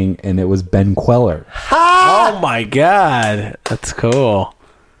playing, and it was Ben Queller. Oh my god, that's cool.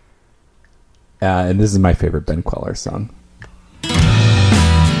 And this is my favorite Ben Queller song.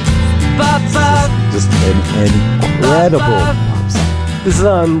 Just an incredible pop song. This is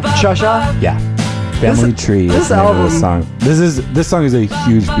on Shasha. Yeah. Family Tree is this the name of album- the song. This song is a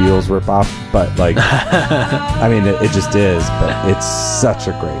huge Beatles ripoff, but like, I mean, it just is. But it's such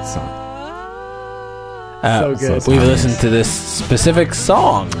a great song. So good. We've listened to this specific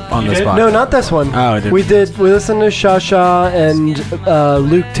song on this podcast. No, not this one. Oh, did we listened to Shasha and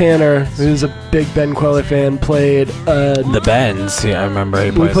Luke Tanner, who's a big Ben Queller fan, played. The Bends. Yeah, I remember.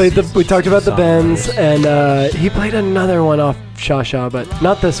 He We talked about the song Bends, first. and he played another one off Shasha, but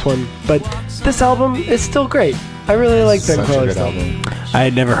not this one. But this album is still great. I really like Ben Such a Queller's good album. I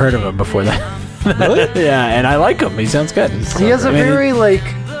had never heard of him before that. Really? Yeah, and I like him. He sounds good. He has a very like.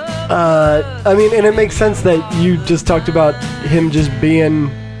 I mean, and it makes sense that you just talked about him just being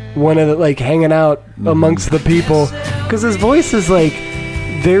one of the, like, hanging out amongst the people. Because his voice is, like,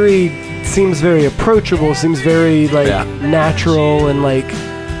 seems very approachable, seems very, like, natural, and, like,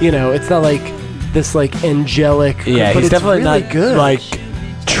 you know, it's not, like, this, like, angelic. Yeah, but he's it's definitely really not, good. like,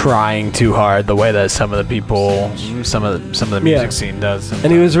 trying too hard the way that some of the people, some of the music scene does.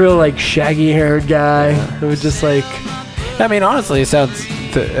 And he was real, like, shaggy-haired guy who was just, like... I mean, honestly, it sounds.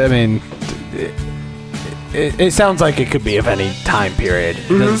 It sounds like it could be of any time period. It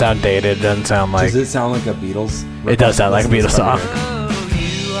doesn't sound dated. It doesn't sound like. Does it sound like a Beatles? It does sound like a Beatles song.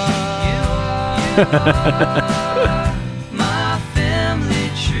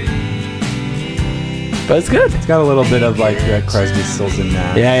 But it's good. It's got a little bit of like Crosby, Stills and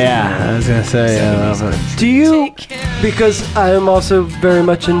Nash. Yeah. I was gonna say. Do you, because I'm also very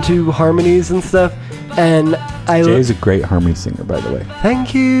much into harmonies and stuff, and Jay's a great harmony singer, by the way.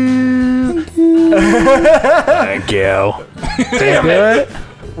 Thank you. Thank you. Damn it.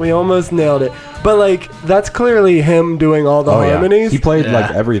 We almost nailed it. But like, that's clearly him doing all the harmonies. He played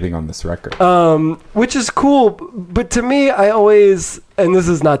like everything on this record. Which is cool. But to me, I always, and this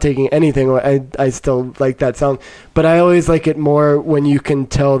is not taking anything away, I still like that sound, but I always like it more when you can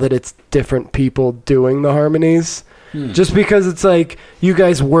tell that it's different people doing the harmonies. Just because it's like you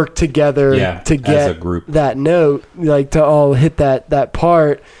guys work together to get as a group. that note, like to all hit that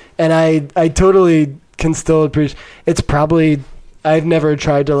part. And I totally can still appreciate. It's probably, I've never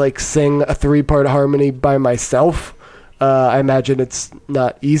tried to like sing a 3-part harmony by myself. I imagine it's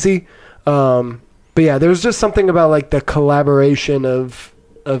not easy. But yeah, there's just something about like the collaboration of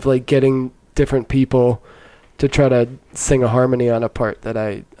like getting different people to try to sing a harmony on a part that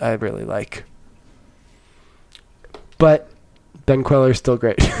I really like. But Ben Queller's still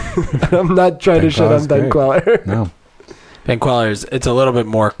great. I'm not trying to shit on Ben Queller. No. Ben Queller's. It's a little bit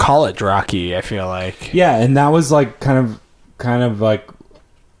more college rocky. I feel like. Yeah, and that was like kind of like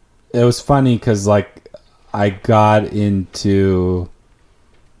it was funny because like I got into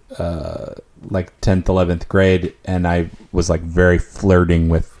like 10th 11th grade and I was like very flirting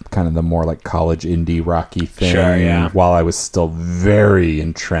with kind of the more like college indie rocky thing while I was still very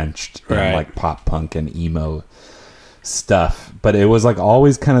entrenched in like pop punk and emo stuff, but it was like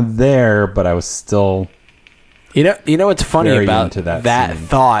always kind of there, but I was still You know what's funny very about into that that scene.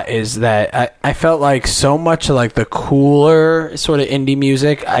 thought is that I felt like so much of like the cooler sort of indie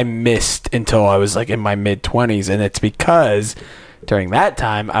music I missed until I was like in my mid-20s, and it's because during that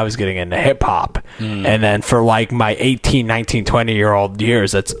time I was getting into hip hop, and then for like my 18, 19, 20-year-old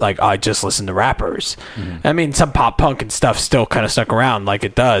years, that's like I just listened to rappers. I mean, some pop punk and stuff still kind of stuck around like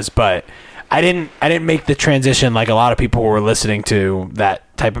it does, but I didn't make the transition like a lot of people who were listening to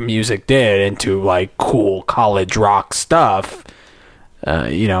that type of music did into like cool college rock stuff.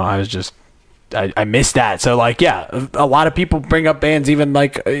 You know, I was just I missed that. So like, yeah, a lot of people bring up bands even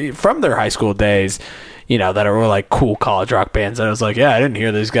like from their high school days, you know, that are like cool college rock bands. And I was like, yeah, I didn't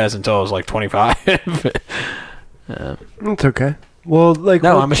hear these guys until I was like 25. It's okay. Well, like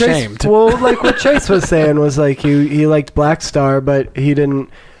No, what I'm Chase- ashamed. Well, like what Chase was saying was like he liked Black Star, but he didn't.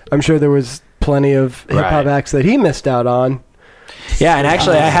 I'm sure there was plenty of hip hop Right. acts that he missed out on. Yeah, and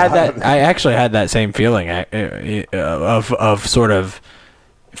actually, I actually had that same feeling of sort of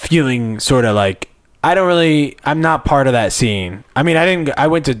feeling sort of like I'm not part of that scene. I mean, I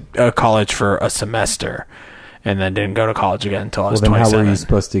went to college for a semester, and then didn't go to college again until I was then 27. how were you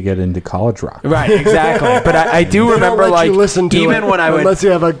supposed to get into college rock? Right, exactly. But I do They don't remember let like you listen to even it when I would unless you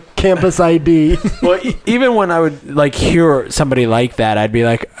have a campus ID. well, even when I would like hear somebody like that, I'd be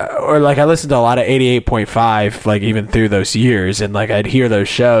like, or like I listened to a lot of 88.5, like even through those years, and like I'd hear those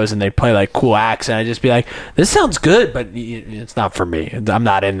shows and they'd play like cool acts, and I'd just be like, this sounds good, but it's not for me. I'm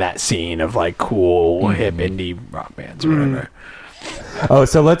not in that scene of like cool hip indie rock bands or whatever. Oh,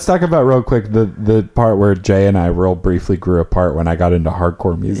 so let's talk about real quick the part where Jay and I real briefly grew apart when I got into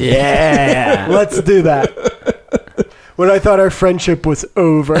hardcore music. Yeah. Let's do that. when I thought our friendship was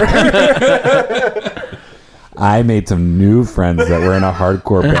over. I made some new friends that were in a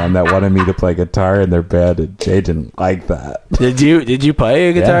hardcore band that wanted me to play guitar in their band, and Jay didn't like that. Did you play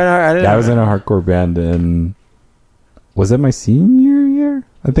a guitar? Yeah. I was in a hardcore band in, was it my senior year?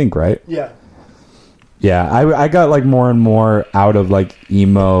 I think, right? Yeah. Yeah, I got like more and more out of like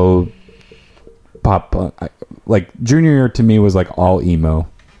emo pop punk. Like junior year to me was like all emo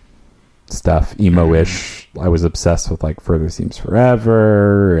stuff, emo-ish. I was obsessed with like Further Seems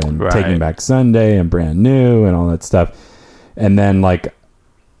Forever and Taking Back Sunday and Brand New and all that stuff. And then like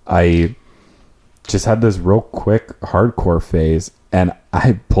I just had this real quick hardcore phase, and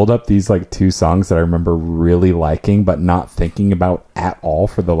I pulled up these like two songs that I remember really liking but not thinking about at all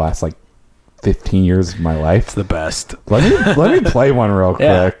for the last like 15 years of my life. It's the best. Let me play one real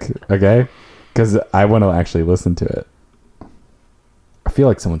Yeah. quick, okay? Because I want to actually listen to it. I feel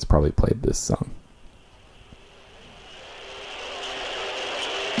like someone's probably played this song.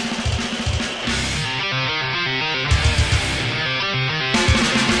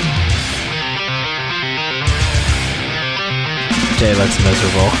 Jay looks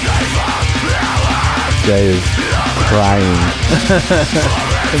miserable. Jay is crying.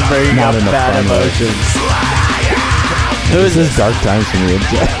 And bringing Not up in a bad fun way. emotions. Who is this? Dark times for me and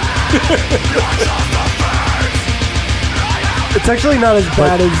Jay. It's actually not as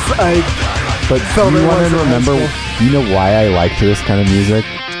bad as I But felt do it you want was to in remember? high school. Do you know why I like this kind of music?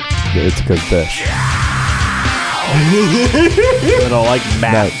 It's because this. Little like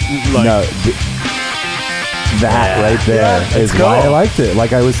Matt. That Yeah. right there Yeah, is it's why I cool. liked it.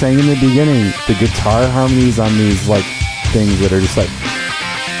 Like I was saying in the beginning, the guitar harmonies on these like things that are just like,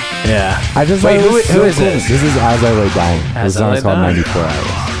 Yeah. I just Wait, thought it who was who so is cool. this? This is As I Lay Dying. As This I Lay song's called Dying. 94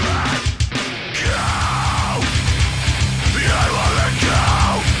 Hours.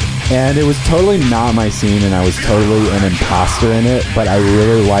 And it was totally not my scene, and I was totally an imposter in it, but I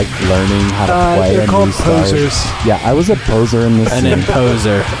really liked learning how to play they're and called new stars. posers. Yeah, I was a poser in this An scene,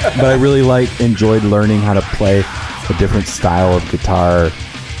 imposer. but I really enjoyed learning how to play a different style of guitar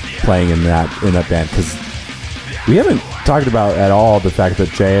playing in that band, because we haven't talked about at all the fact that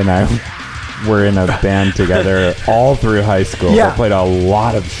Jay and I were in a band together all through high school. Yeah. We played a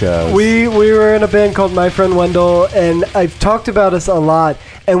lot of shows. We were in a band called My Friend Wendell, and I've talked about us a lot.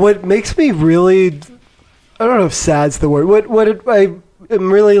 And what makes me really, I don't know if sad's the word. I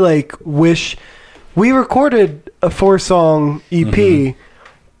am really like wish we recorded a 4-song EP,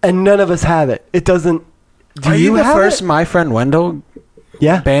 and none of us have it. It doesn't. Do Are you the have first it? My Friend Wendell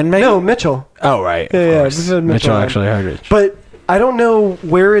Yeah, bandmate? No, Mitchell. Oh, right. Yeah, of yeah, course. we said Mitchell Mitchell had it. actually heard it. But I don't know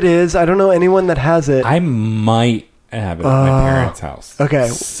where it is. I don't know anyone that has it. I might have it at my parents' house. okay.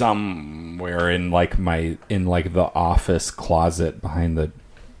 Somewhere in like the office closet behind the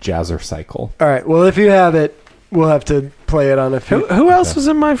Jazzercycle. All right. Well, if you have it, we'll have to play it on a few. Who else was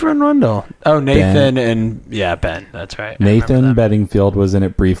in My Friend Wendell? Oh, Nathan and Ben. That's right. I Nathan remember them. Bedingfield was in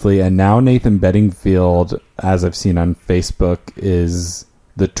it briefly, and now Nathan Bedingfield, as I've seen on Facebook, is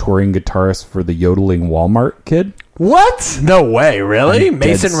the touring guitarist for the Yodeling Walmart Kid. What? No way, really? I'm dead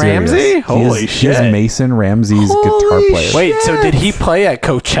Mason serious. Ramsey? He Holy is shit. Mason Ramsey's Holy guitar player. Wait, so did he play at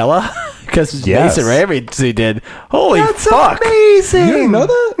Coachella? Because Yes. Mason Ramsey did. Holy That's fuck. amazing. You didn't know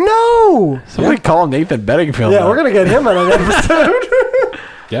that? No. Somebody call Nathan Bedingfield. Yeah, up. we're gonna get him on an episode.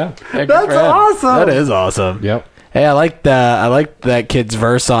 Yeah. Yeah, good That's for him. awesome. That is awesome. Yep. Hey, I liked that kid's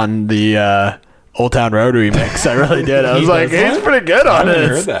verse on the Old Town Road remix. I really did. I was like, does he's that? pretty good on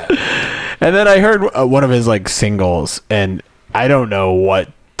this. that. And then I heard one of his like singles, and I don't know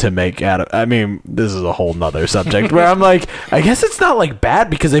what to make out of. I mean, this is a whole nother subject where I'm like, I guess it's not like bad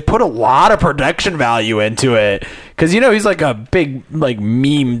because they put a lot of production value into it. Because he's like a big like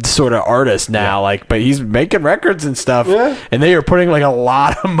memed sort of artist now, like, but he's making records and stuff, Yeah. and they are putting like a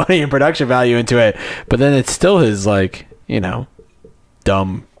lot of money and production value into it. But then it's still his like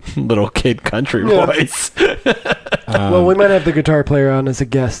dumb little kid country Yeah. voice. Well, we might have the guitar player on as a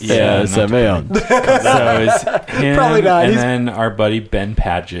guest. so- Yeah, not so to man. So it's him, Probably not. and He's- then our buddy Ben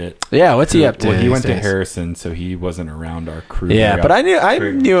Paget. Yeah, what's he up to? Well, he these went to days? Harrison, so he wasn't around our crew. Yeah, very but I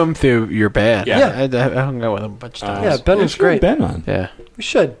often. knew him through your band. Yeah. I hung out with him a bunch of times. Yeah, Ben We was should have great. Ben on. Yeah. We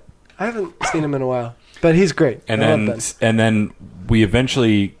should. I haven't seen him in a while, but he's great. And I love then Ben. we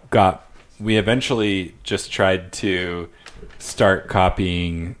eventually just tried to start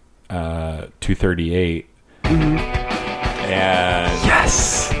copying 238. And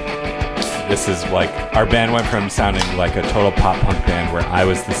Yes. this is like our band went from sounding like a total pop punk band where I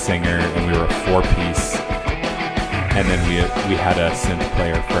was the singer and we were a 4-piece, and then we had a synth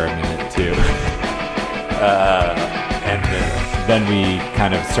player for a minute too. And then we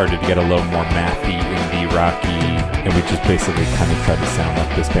kind of started to get a little more mathy, indie, rocky, and we just basically kind of tried to sound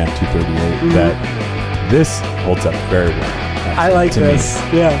like this band 238. That this holds up very well. I actually, like to me. this.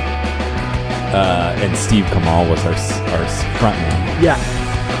 Yeah. And Steve Kamal was our frontman. Yeah.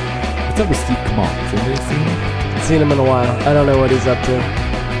 What's up with Steve Kamal? Has anybody seen him? Seen him in a while. I don't know what he's up to.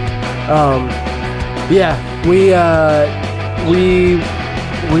 Yeah, we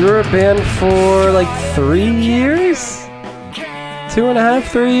were a band for like 3 years, 2.5,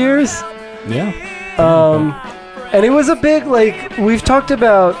 3 years. Yeah. And it was a big, like, we've talked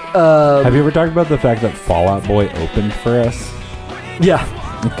about. Have you ever talked about the fact that Fall Out Boy opened for us? Yeah,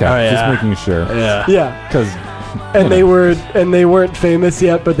 Okay, Oh, yeah. just making sure. Yeah. yeah. Because And they weren't famous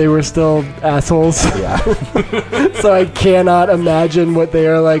yet, but they were still assholes. yeah, So I cannot imagine what they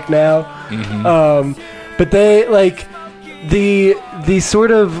are like now. But they like the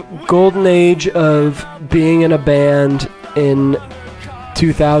sort of golden age of being in a band in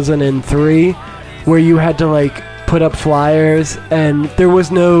 2003, where you had to like put up flyers, and there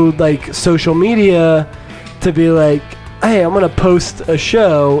was no like social media to be like, hey, I'm gonna post a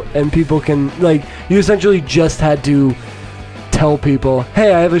show, and people can like. You essentially just had to tell people,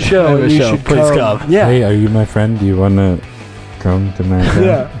 hey, I have a show, I have and a you show, should please come. Yeah, Hey, are you my friend? Do you want to come to my show?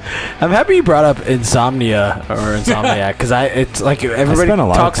 yeah. I'm happy you brought up Insomnia or Insomniac because it's like everybody spent a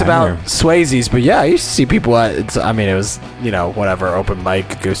lot of talks time about there. Swayze's, but yeah, I used to see people at. I mean, it was whatever open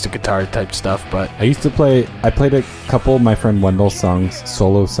mic, acoustic guitar type stuff, but I played a couple of my friend Wendell's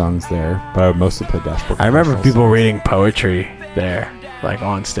solo songs there, but I would mostly play Dashboard. I remember Commercial people songs. reading poetry there, like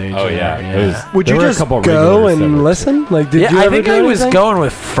on stage. Oh, yeah. It was- Would There you were a just couple go regulars that and were- listen? Like, did Yeah, you I ever think do I was anything? going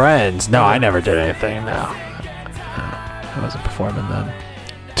with friends. No, I never did anything. No, I wasn't performing then.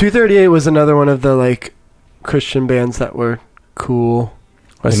 238 was another one of the like Christian bands that were cool.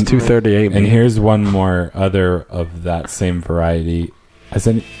 What's And- 238? And here's one more other of that same variety. Has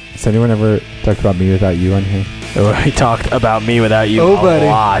anyone ever talked about Me Without You on here? we talked about Me Without You Oh, a buddy.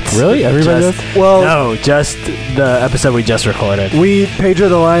 lot. Really? Everybody Just- does? Well, No, just the episode we just recorded. we Pedro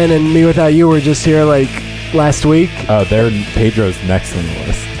the Lion and Me Without You were just here like last week. Oh, they're Pedro's next on the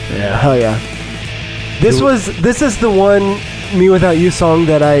list. Yeah. Hell yeah! This is the one Me Without You song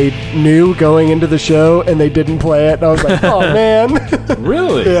that I knew going into the show, and they didn't play it, and I was like, oh man.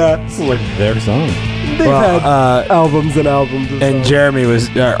 Really? Yeah. This is like their song. They've Well, had albums and albums. Of And songs. Jeremy was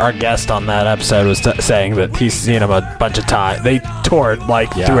our guest on that episode was saying that he's seen him a bunch of times. They toured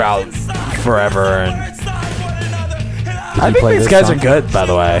like Yeah. throughout forever, and Did I you think play these this guys song? are good. By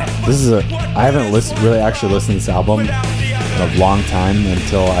the way, This is I haven't really actually listened to this album in a long time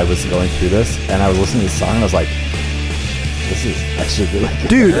until I was going through this, and I was listening to this song and I was like, this is actually really good.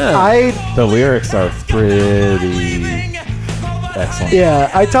 Dude, Yeah. The lyrics are pretty excellent. Yeah,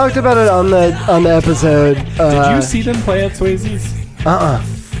 I talked about it on the episode. Did you see them play at Swayze's?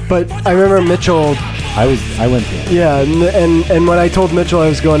 But I remember Mitchell. I went to it. Yeah, and when I told Mitchell I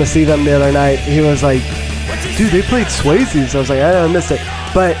was going to see them the other night, he was like, "Dude, they played Swayze's." I was like, "I missed it,"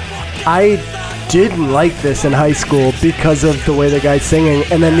 but I didn't like this in high school because of the way the guy's singing.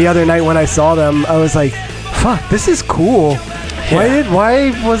 And then the other night when I saw them, I was like, "Fuck, this is cool."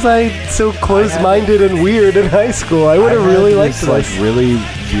 Why was I so close-minded and weird in high school? I would have really liked this this. like really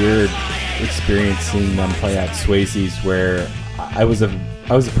weird experience seeing them play at Swayze's, where I was a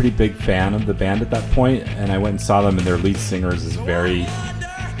pretty big fan of the band at that point, and I went and saw them, and their lead singer is this very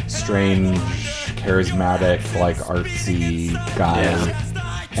strange, charismatic, like artsy guy,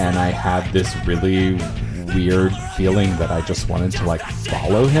 and I had this really weird feeling that I just wanted to like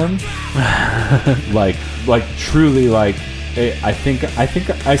follow him, like truly like. I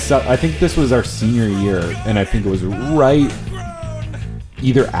think this was our senior year, and I think it was right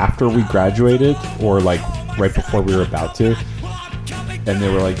either after we graduated or like right before we were about to. And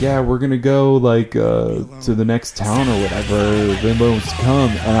they were like, "Yeah, we're gonna go like to the next town or whatever. If anybody wants to come."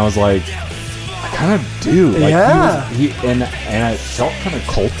 And I was like, "I kind of do." Like, Yeah. and I felt kind of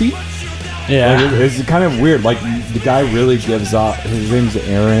culty. yeah. Like, it's kind of weird. Like the guy really gives off. His name's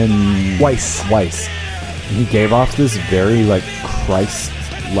Aaron Weiss. And he gave off this very like Christ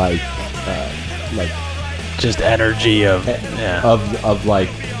like Just energy of of like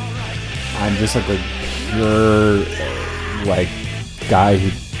I'm just like a pure like guy who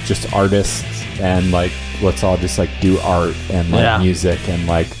just artist and like let's all just like do art and like music and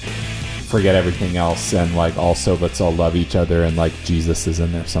like forget everything else and like also let's all love each other and like Jesus is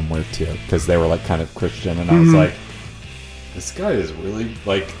in there somewhere too, because they were like kind of Christian, and I was like, this guy is really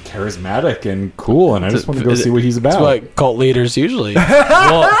like charismatic and cool, and I just want to go see what he's about. That's what cult leaders usually.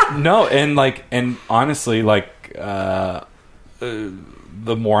 Well, no, and honestly, like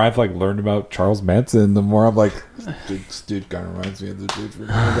the more I've like learned about Charles Manson, the more I'm like, this dude kind of reminds me of the dude from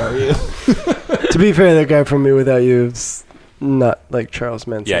Me Without You. To be fair, that guy from Me Without You is not like Charles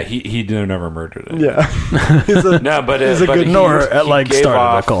Manson. Yeah, he never murdered it. Yeah. He's a, No, but he's a but good he- Nor he like gave started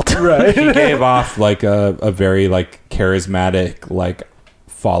off- a cult. right. He gave off like a very like charismatic, like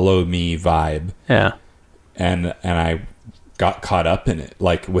follow me vibe, Yeah. and I got caught up in it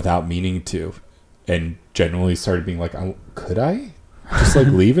like without meaning to, and genuinely started being like, could I just like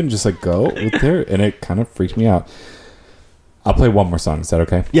leave and just like go with there? And it kind of freaked me out. I'll play one more song. Is that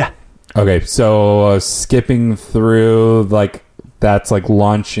okay? Yeah. Okay, so skipping through, like, that's like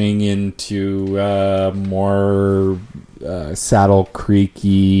launching into more Saddle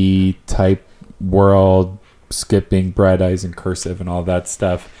Creaky type world, skipping Bright Eyes in Cursive and all that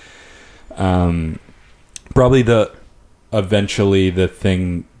stuff. Probably eventually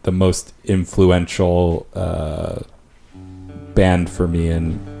the most influential band for me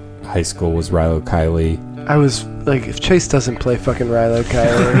in high school was Rilo Kiley. I was like, if Chase doesn't play fucking Rilo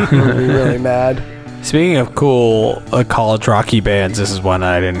Kiley, I'm gonna be really mad. Speaking of cool college rocky bands, this is one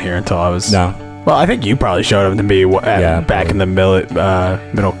I didn't hear until I was. No. Well, I think you probably showed them to me back probably. in the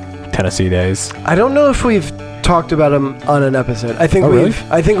middle Tennessee days. I don't know if we've talked about them on an episode. I think really?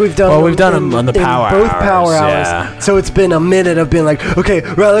 we've done. Well, we've done them on the in Power both Hours, Power Hours. yeah. So it's been a minute of being like, okay,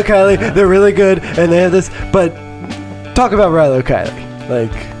 Rilo Kiley, they're really good, and they have this. But talk about Rilo Kiley,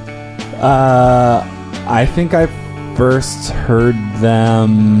 like. I think I first heard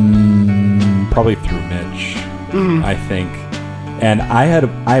them probably through Mitch. I think, and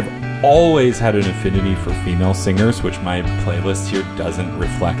I've always had an affinity for female singers, which my playlist here doesn't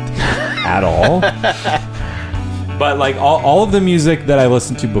reflect at all. But like all of the music that I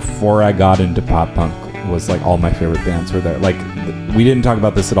listened to before I got into pop punk was like all my favorite bands were there. Like we didn't talk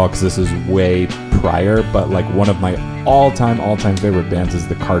about this at all because this is way prior, but like one of my all-time favorite bands is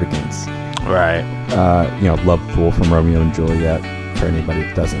the Cardigans. Right. Love Fool from Romeo and Juliet, for anybody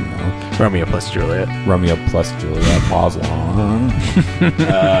that doesn't know. Romeo plus Juliet. Romeo plus Juliet, pause long.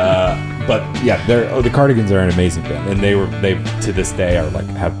 But yeah, the Cardigans are an amazing band, and they to this day are like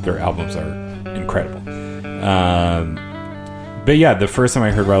their albums are incredible. But yeah, the first time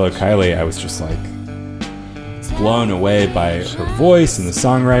I heard Rilo Kiley, I was just like blown away by her voice and the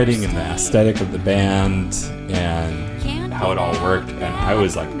songwriting and the aesthetic of the band and how it all worked, and I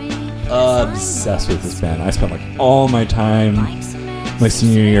was like obsessed with this band. I spent like all my time my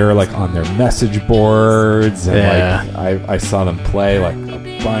senior year like on their message boards, and like I saw them play like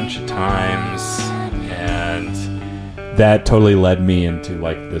a bunch of times, and that totally led me into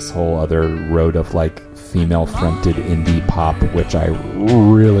like this whole other road of like female fronted indie pop, which I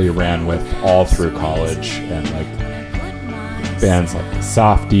really ran with all through college, and like bands like the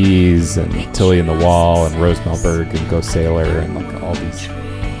Softies and Tilly and the Wall and Rose Melberg and Go Sailor and like all these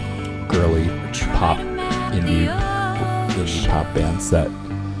girly pop indie pop bands that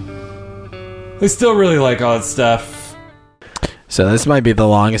I still really like all that stuff. So this might be the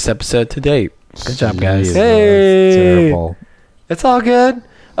longest episode to date. Good job, guys. Jesus, Hey. terrible. It's all good.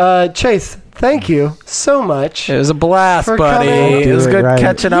 Chase, thank you so much. It was a blast, For buddy. coming. It was Do it good right.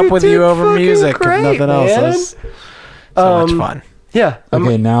 catching up with did you over fucking music, great, if nothing else. man. It was so much fun. Yeah.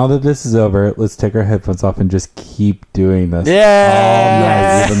 Okay, now that this is over, let's take our headphones off and just keep doing this Yeah. all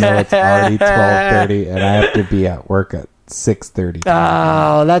night, even though it's already 12:30 and I have to be at work at 6:30.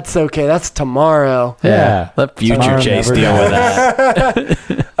 Oh, that's okay. That's tomorrow. Yeah. Let future Tomorrow Chase never deal with knows.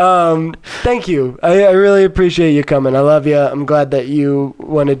 that. Thank you. I really appreciate you coming. I love you. I'm glad that you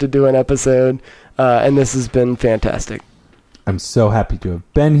wanted to do an episode, and this has been fantastic. I'm so happy to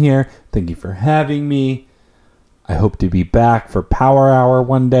have been here. Thank you for having me. I hope to be back for Power Hour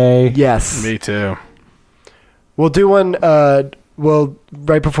one day. Yes. Me too. We'll do one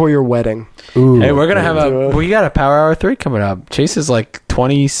right before your wedding. Ooh, Hey, we're gonna have Do it. we got a Power Hour 3 coming up. Chase is like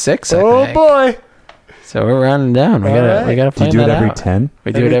 26, I Oh think. boy. So we're rounding down. We All gotta right. we gotta Do you plan do it that every out. 10?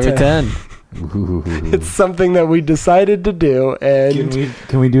 We do it Every every 10. Ooh. It's something that we decided to do, and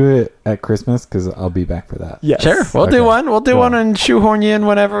Can we do it at Christmas? Because I'll be back for that. yes. Sure, we'll Okay. do one. We'll do Cool. one and shoehorn you in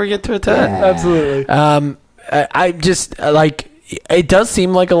whenever we get to a 10. Absolutely. I just like it does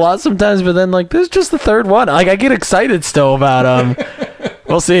seem like a lot sometimes, but then like this is just the third one. Like I get excited still about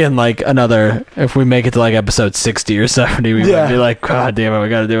We'll see in like another if we make it to like episode 60 or 70, we Yeah. might be like, God damn it, we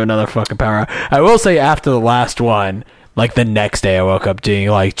got to do another fucking Power Hour. I will say after the last one, like the next day, I woke up being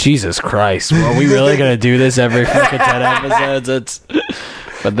like, Jesus Christ, are we really gonna do this every fucking 10 episodes?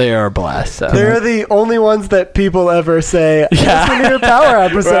 But they are a blast. So. They're the only ones that people ever say, Yeah. listen to your Power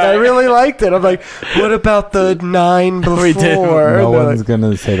episode. I Right. really liked it. I'm like, what about the 9 before? We did. No And they're one's like, going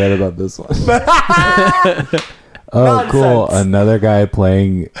to say that about this one. Oh, cool. Nonsense. Another guy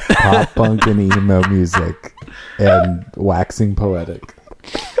playing pop punk and emo music and waxing poetic.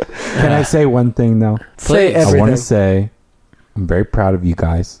 Can I say one thing, though? Say Please. I want everything. to say I'm very proud of you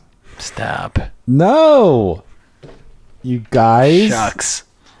guys. Stop. No! You guys? Shucks.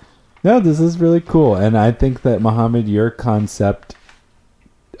 No, this is really cool. And I think that, Muhammad, your concept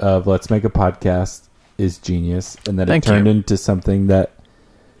of let's make a podcast is genius. And that Thank it turned you. into something that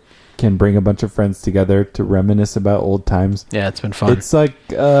can bring a bunch of friends together to reminisce about old times. Yeah, it's been fun. It's like,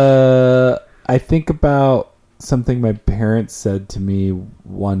 I think about something my parents said to me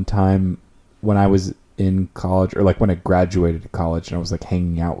one time when I was in college, or like when I graduated college and I was like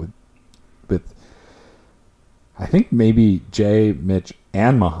hanging out with I think maybe Jay, Mitch,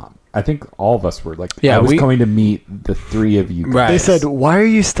 and Muhammad. I think all of us were like, Yeah, I was we- going to meet the three of you guys. Right. They said, "Why are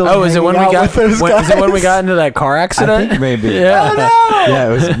you still?" Oh, is it when we hanging out got? with those Is it when we guys?" got into that car I accident? think maybe. Yeah. Yeah,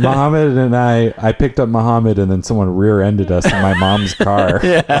 it was Muhammad and I picked up Muhammad and then someone rear-ended us in my mom's car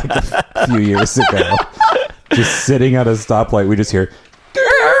like a few years ago. Just sitting at a stoplight, we just hear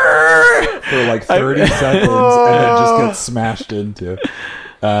for like 30 seconds and then just get smashed into.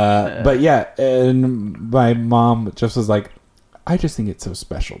 But yeah, and my mom just was like, I just think it's so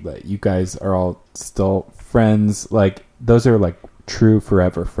special that you guys are all still friends. Like, those are like true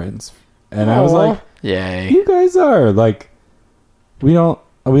forever friends. And I was Aw. like, Yay. you guys are like, we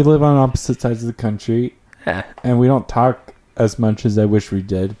live on opposite sides of the country Yeah. and we don't talk as much as I wish we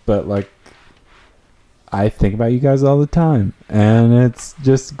did, but like, I think about you guys all the time, and it's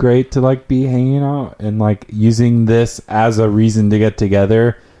just great to like be hanging out and like using this as a reason to get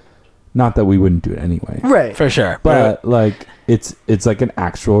together. Not that we wouldn't do it anyway, Right. For sure. but like it's like an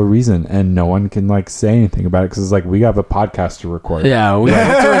actual reason, and no one can like say anything about it because it's like we have a podcast to record. Yeah, we're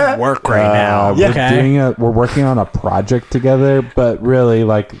doing work right now. We're Okay. we're working on a project together, but really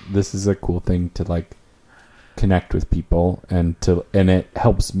like this is a cool thing to like connect with people and it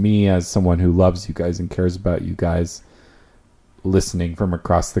helps me as someone who loves you guys and cares about you guys listening from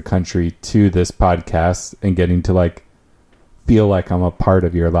across the country to this podcast and getting to like feel like I'm a part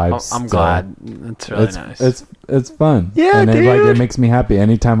of your lives. I'm So glad. It's really nice. it's fun. Yeah, and it dude. makes me happy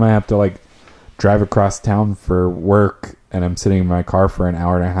anytime I have to like drive across town for work and I'm sitting in my car for an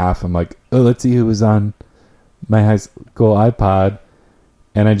hour and a half. I'm like, oh, let's see who was on my high school iPod,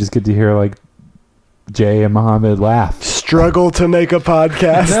 and I just get to hear like Jay and Muhammad laugh. Struggle to make a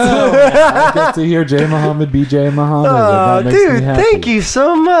podcast. No, I get to hear Jay Muhammad be Jay Muhammad. and Oh, that makes me dude, happy. thank you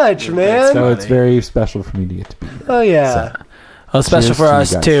so much, man. So it's very special for me to get to be here. Oh yeah. Well, special Cheers for to you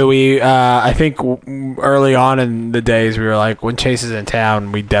us guys. too. We, I think, early on in the days, we were like, when Chase is in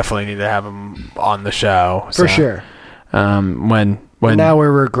town, we definitely need to have him on the show For sure. When Now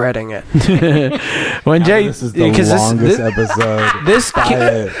we're regretting it. when Jay, This is the because longest episode. this by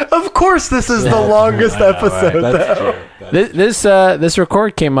it. Of course, this is the longest episode. That's though. true. this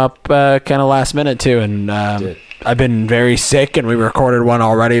record came up kind of last minute too, and did. I've been very sick, and we recorded one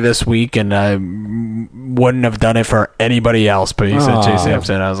already this week, and I wouldn't have done it for anity else. But you said Aw. Chase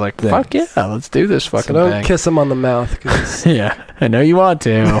Sampson, I was like, fuck Thanks. yeah, let's do this So fucking don't thing. kiss him on the mouth. 'Cause Yeah, I know you want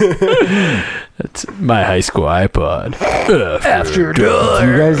to. That's my high school iPod. After Do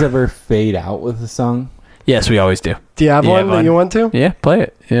you guys ever fade out with a song? Yes, we always do. do you have Yeah, one that one. you want to? Yeah, play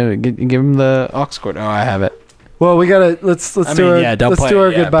it. Yeah, give him the aux cord. Oh, I have it. Well, we gotta let's I do mean, our yeah, don't let's play do it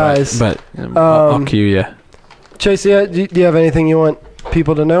our yet, goodbyes. But I'll cue you. Chase, do you have anything you want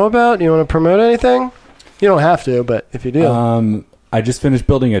people to know about? Do you want to promote anything? You don't have to, but if you do, I just finished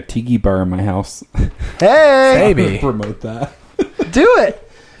building a tiki bar in my house. hey, Maybe. Promote that. do it.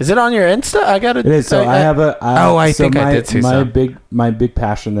 Is it on your Insta? I got It is. So I have a. I so think I my, did see my some. big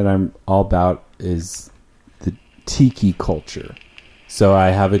passion that I'm all about is the tiki culture. So I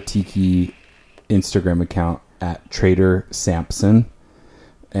have a tiki Instagram account at Trader Sampson,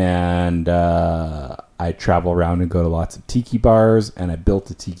 and I travel around and go to lots of tiki bars. And I built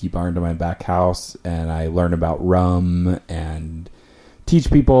a tiki bar into my back house, and I learn about rum and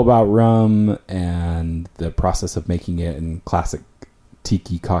teach people about rum and the process of making it and classic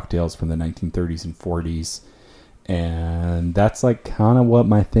tiki cocktails from the 1930s and 40s, and that's like kind of what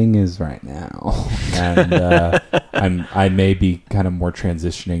my thing is right now. And I may be kind of more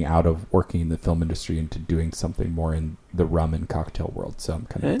transitioning out of working in the film industry into doing something more in the rum and cocktail world, so I'm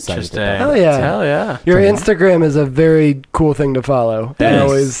kind of excited Interesting. about Hell that. yeah. Hell yeah. Your Instagram is a very cool thing to follow.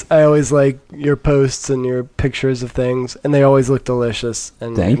 Thanks. I always like your posts and your pictures of things, and they always look delicious,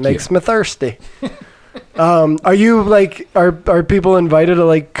 and Thank it makes you. me thirsty. Are you like are people invited to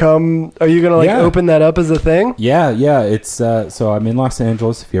like come? Are you gonna like Yeah. open that up as a thing? Yeah, it's so I'm in Los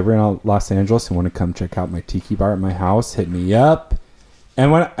Angeles. If you're ever in Los Angeles and want to come check out my tiki bar at my house, hit me up.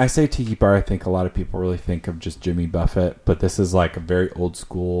 And when I say tiki bar, I think a lot of people really think of just Jimmy Buffett, but this is like a very old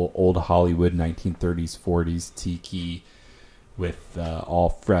school, old Hollywood 1930s, 40s tiki with all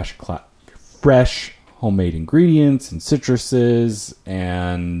fresh homemade ingredients and citruses.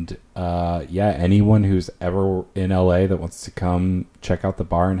 And anyone who's ever in LA that wants to come check out the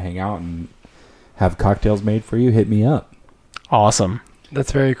bar and hang out and have cocktails made for you, hit me up. Awesome.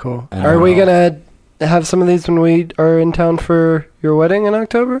 That's very cool. And Are we gonna have some of these when we are in town for your wedding in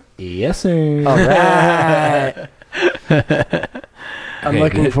October? Yes, sir. All right. I'm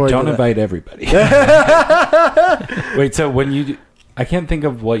looking forward to Don't that. invite everybody. Wait, so when you... I can't think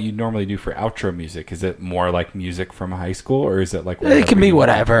of what you normally do for outro music. Is it more like music from high school, or is it like... It can be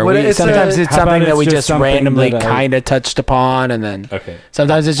whatever. What- it's Sometimes a- it's how about something that it's we just just something randomly that I- kind of touched upon, and then Okay.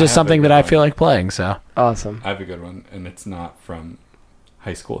 sometimes it's just I have something a that good I one. feel like playing. So Awesome. I have a good one, and it's not from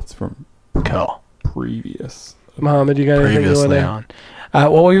high school. It's from cool. previous. Mohammed, you got anything you Previously want to...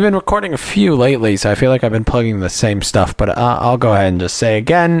 on. Well, we've been recording a few lately, so I feel like I've been plugging the same stuff. But I'll go ahead and just say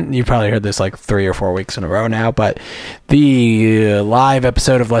again, you probably heard this like 3 or 4 weeks in a row now, but the live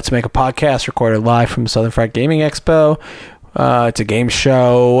episode of Let's Make a Podcast recorded live from Southern Fried Gaming Expo. It's a game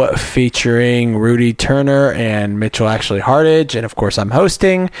show featuring Rudy Turner and Mitchell Ashley Hardage, and of course I'm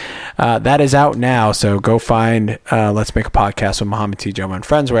hosting. That is out now, so go find Let's Make a Podcast with Muhammad T. Joma and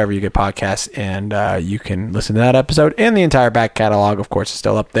Friends wherever you get podcasts, and you can listen to that episode, and the entire back catalog, of course, is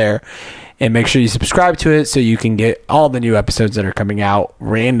still up there. And make sure you subscribe to it so you can get all the new episodes that are coming out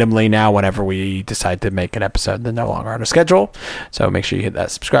randomly now whenever we decide to make an episode that's no longer on a schedule. So make sure you hit that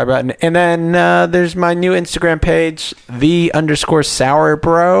subscribe button. And then there's my new Instagram page,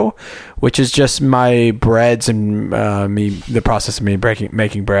 _sour_bro, which is just my breads and the process of me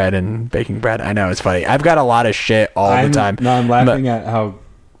making bread and baking bread. I know, it's funny. I've got a lot of shit all the time. No, I'm laughing at how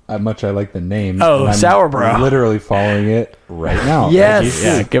much I like the name. Oh, and I'm Sour Bro. Literally following it right now. Yes.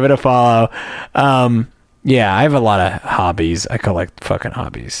 Yeah, give it a follow. Yeah, I have a lot of hobbies. I collect fucking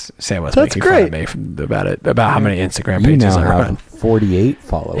hobbies. Sam was That's making great. fun of me about how many Instagram You pages now I run. have 48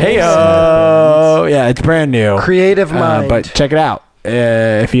 followers. Hey, yeah, it's brand new. Creative mind. But check it out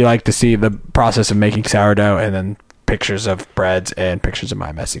if you like to see the process of making sourdough and then pictures of breads and pictures of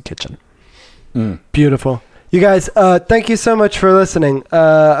my messy kitchen. Beautiful. You guys, thank you so much for listening.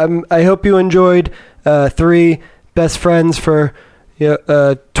 I hope you enjoyed 3 best friends for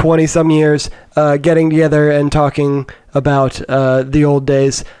 20-some years getting together and talking about the old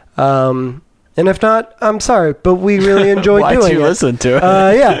days. And if not, I'm sorry, but we really enjoyed Why'd doing you it. listen to it?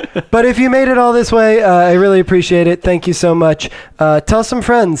 Yeah, but if you made it all this way, I really appreciate it. Thank you so much. Tell some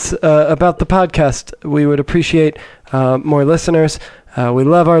friends about the podcast. We would appreciate more listeners. We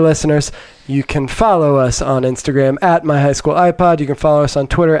love our listeners. You can follow us on Instagram at My High School iPod. You can follow us on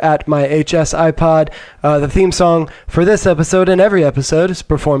Twitter at My HS iPod. The theme song for this episode and every episode is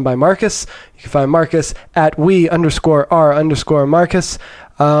performed by Marcus. You can find Marcus at we_r_Marcus.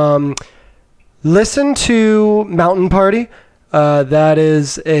 Listen to Mountain Party. That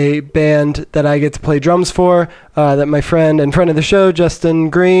is a band that I get to play drums for, that my friend and friend of the show, Justin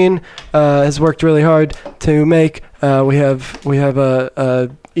Green, has worked really hard to make. We have a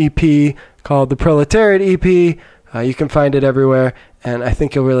EP called the Proletariat EP. You can find it everywhere, and I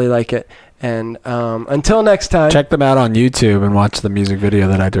think you'll really like it. And until next time. Check them out on YouTube and watch the music video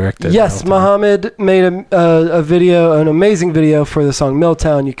that I directed. Yes, Mohammed made a video, an amazing video for the song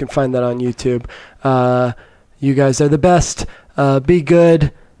Milltown. You can find that on YouTube. You guys are the best. Be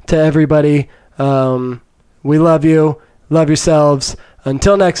good to everybody. We love you. Love yourselves.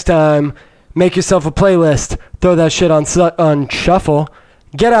 Until next time, make yourself a playlist. Throw that shit on shuffle.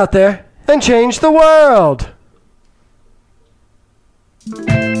 Get out there and change the world.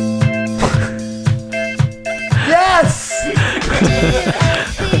 Yes!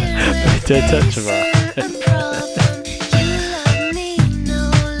 Touch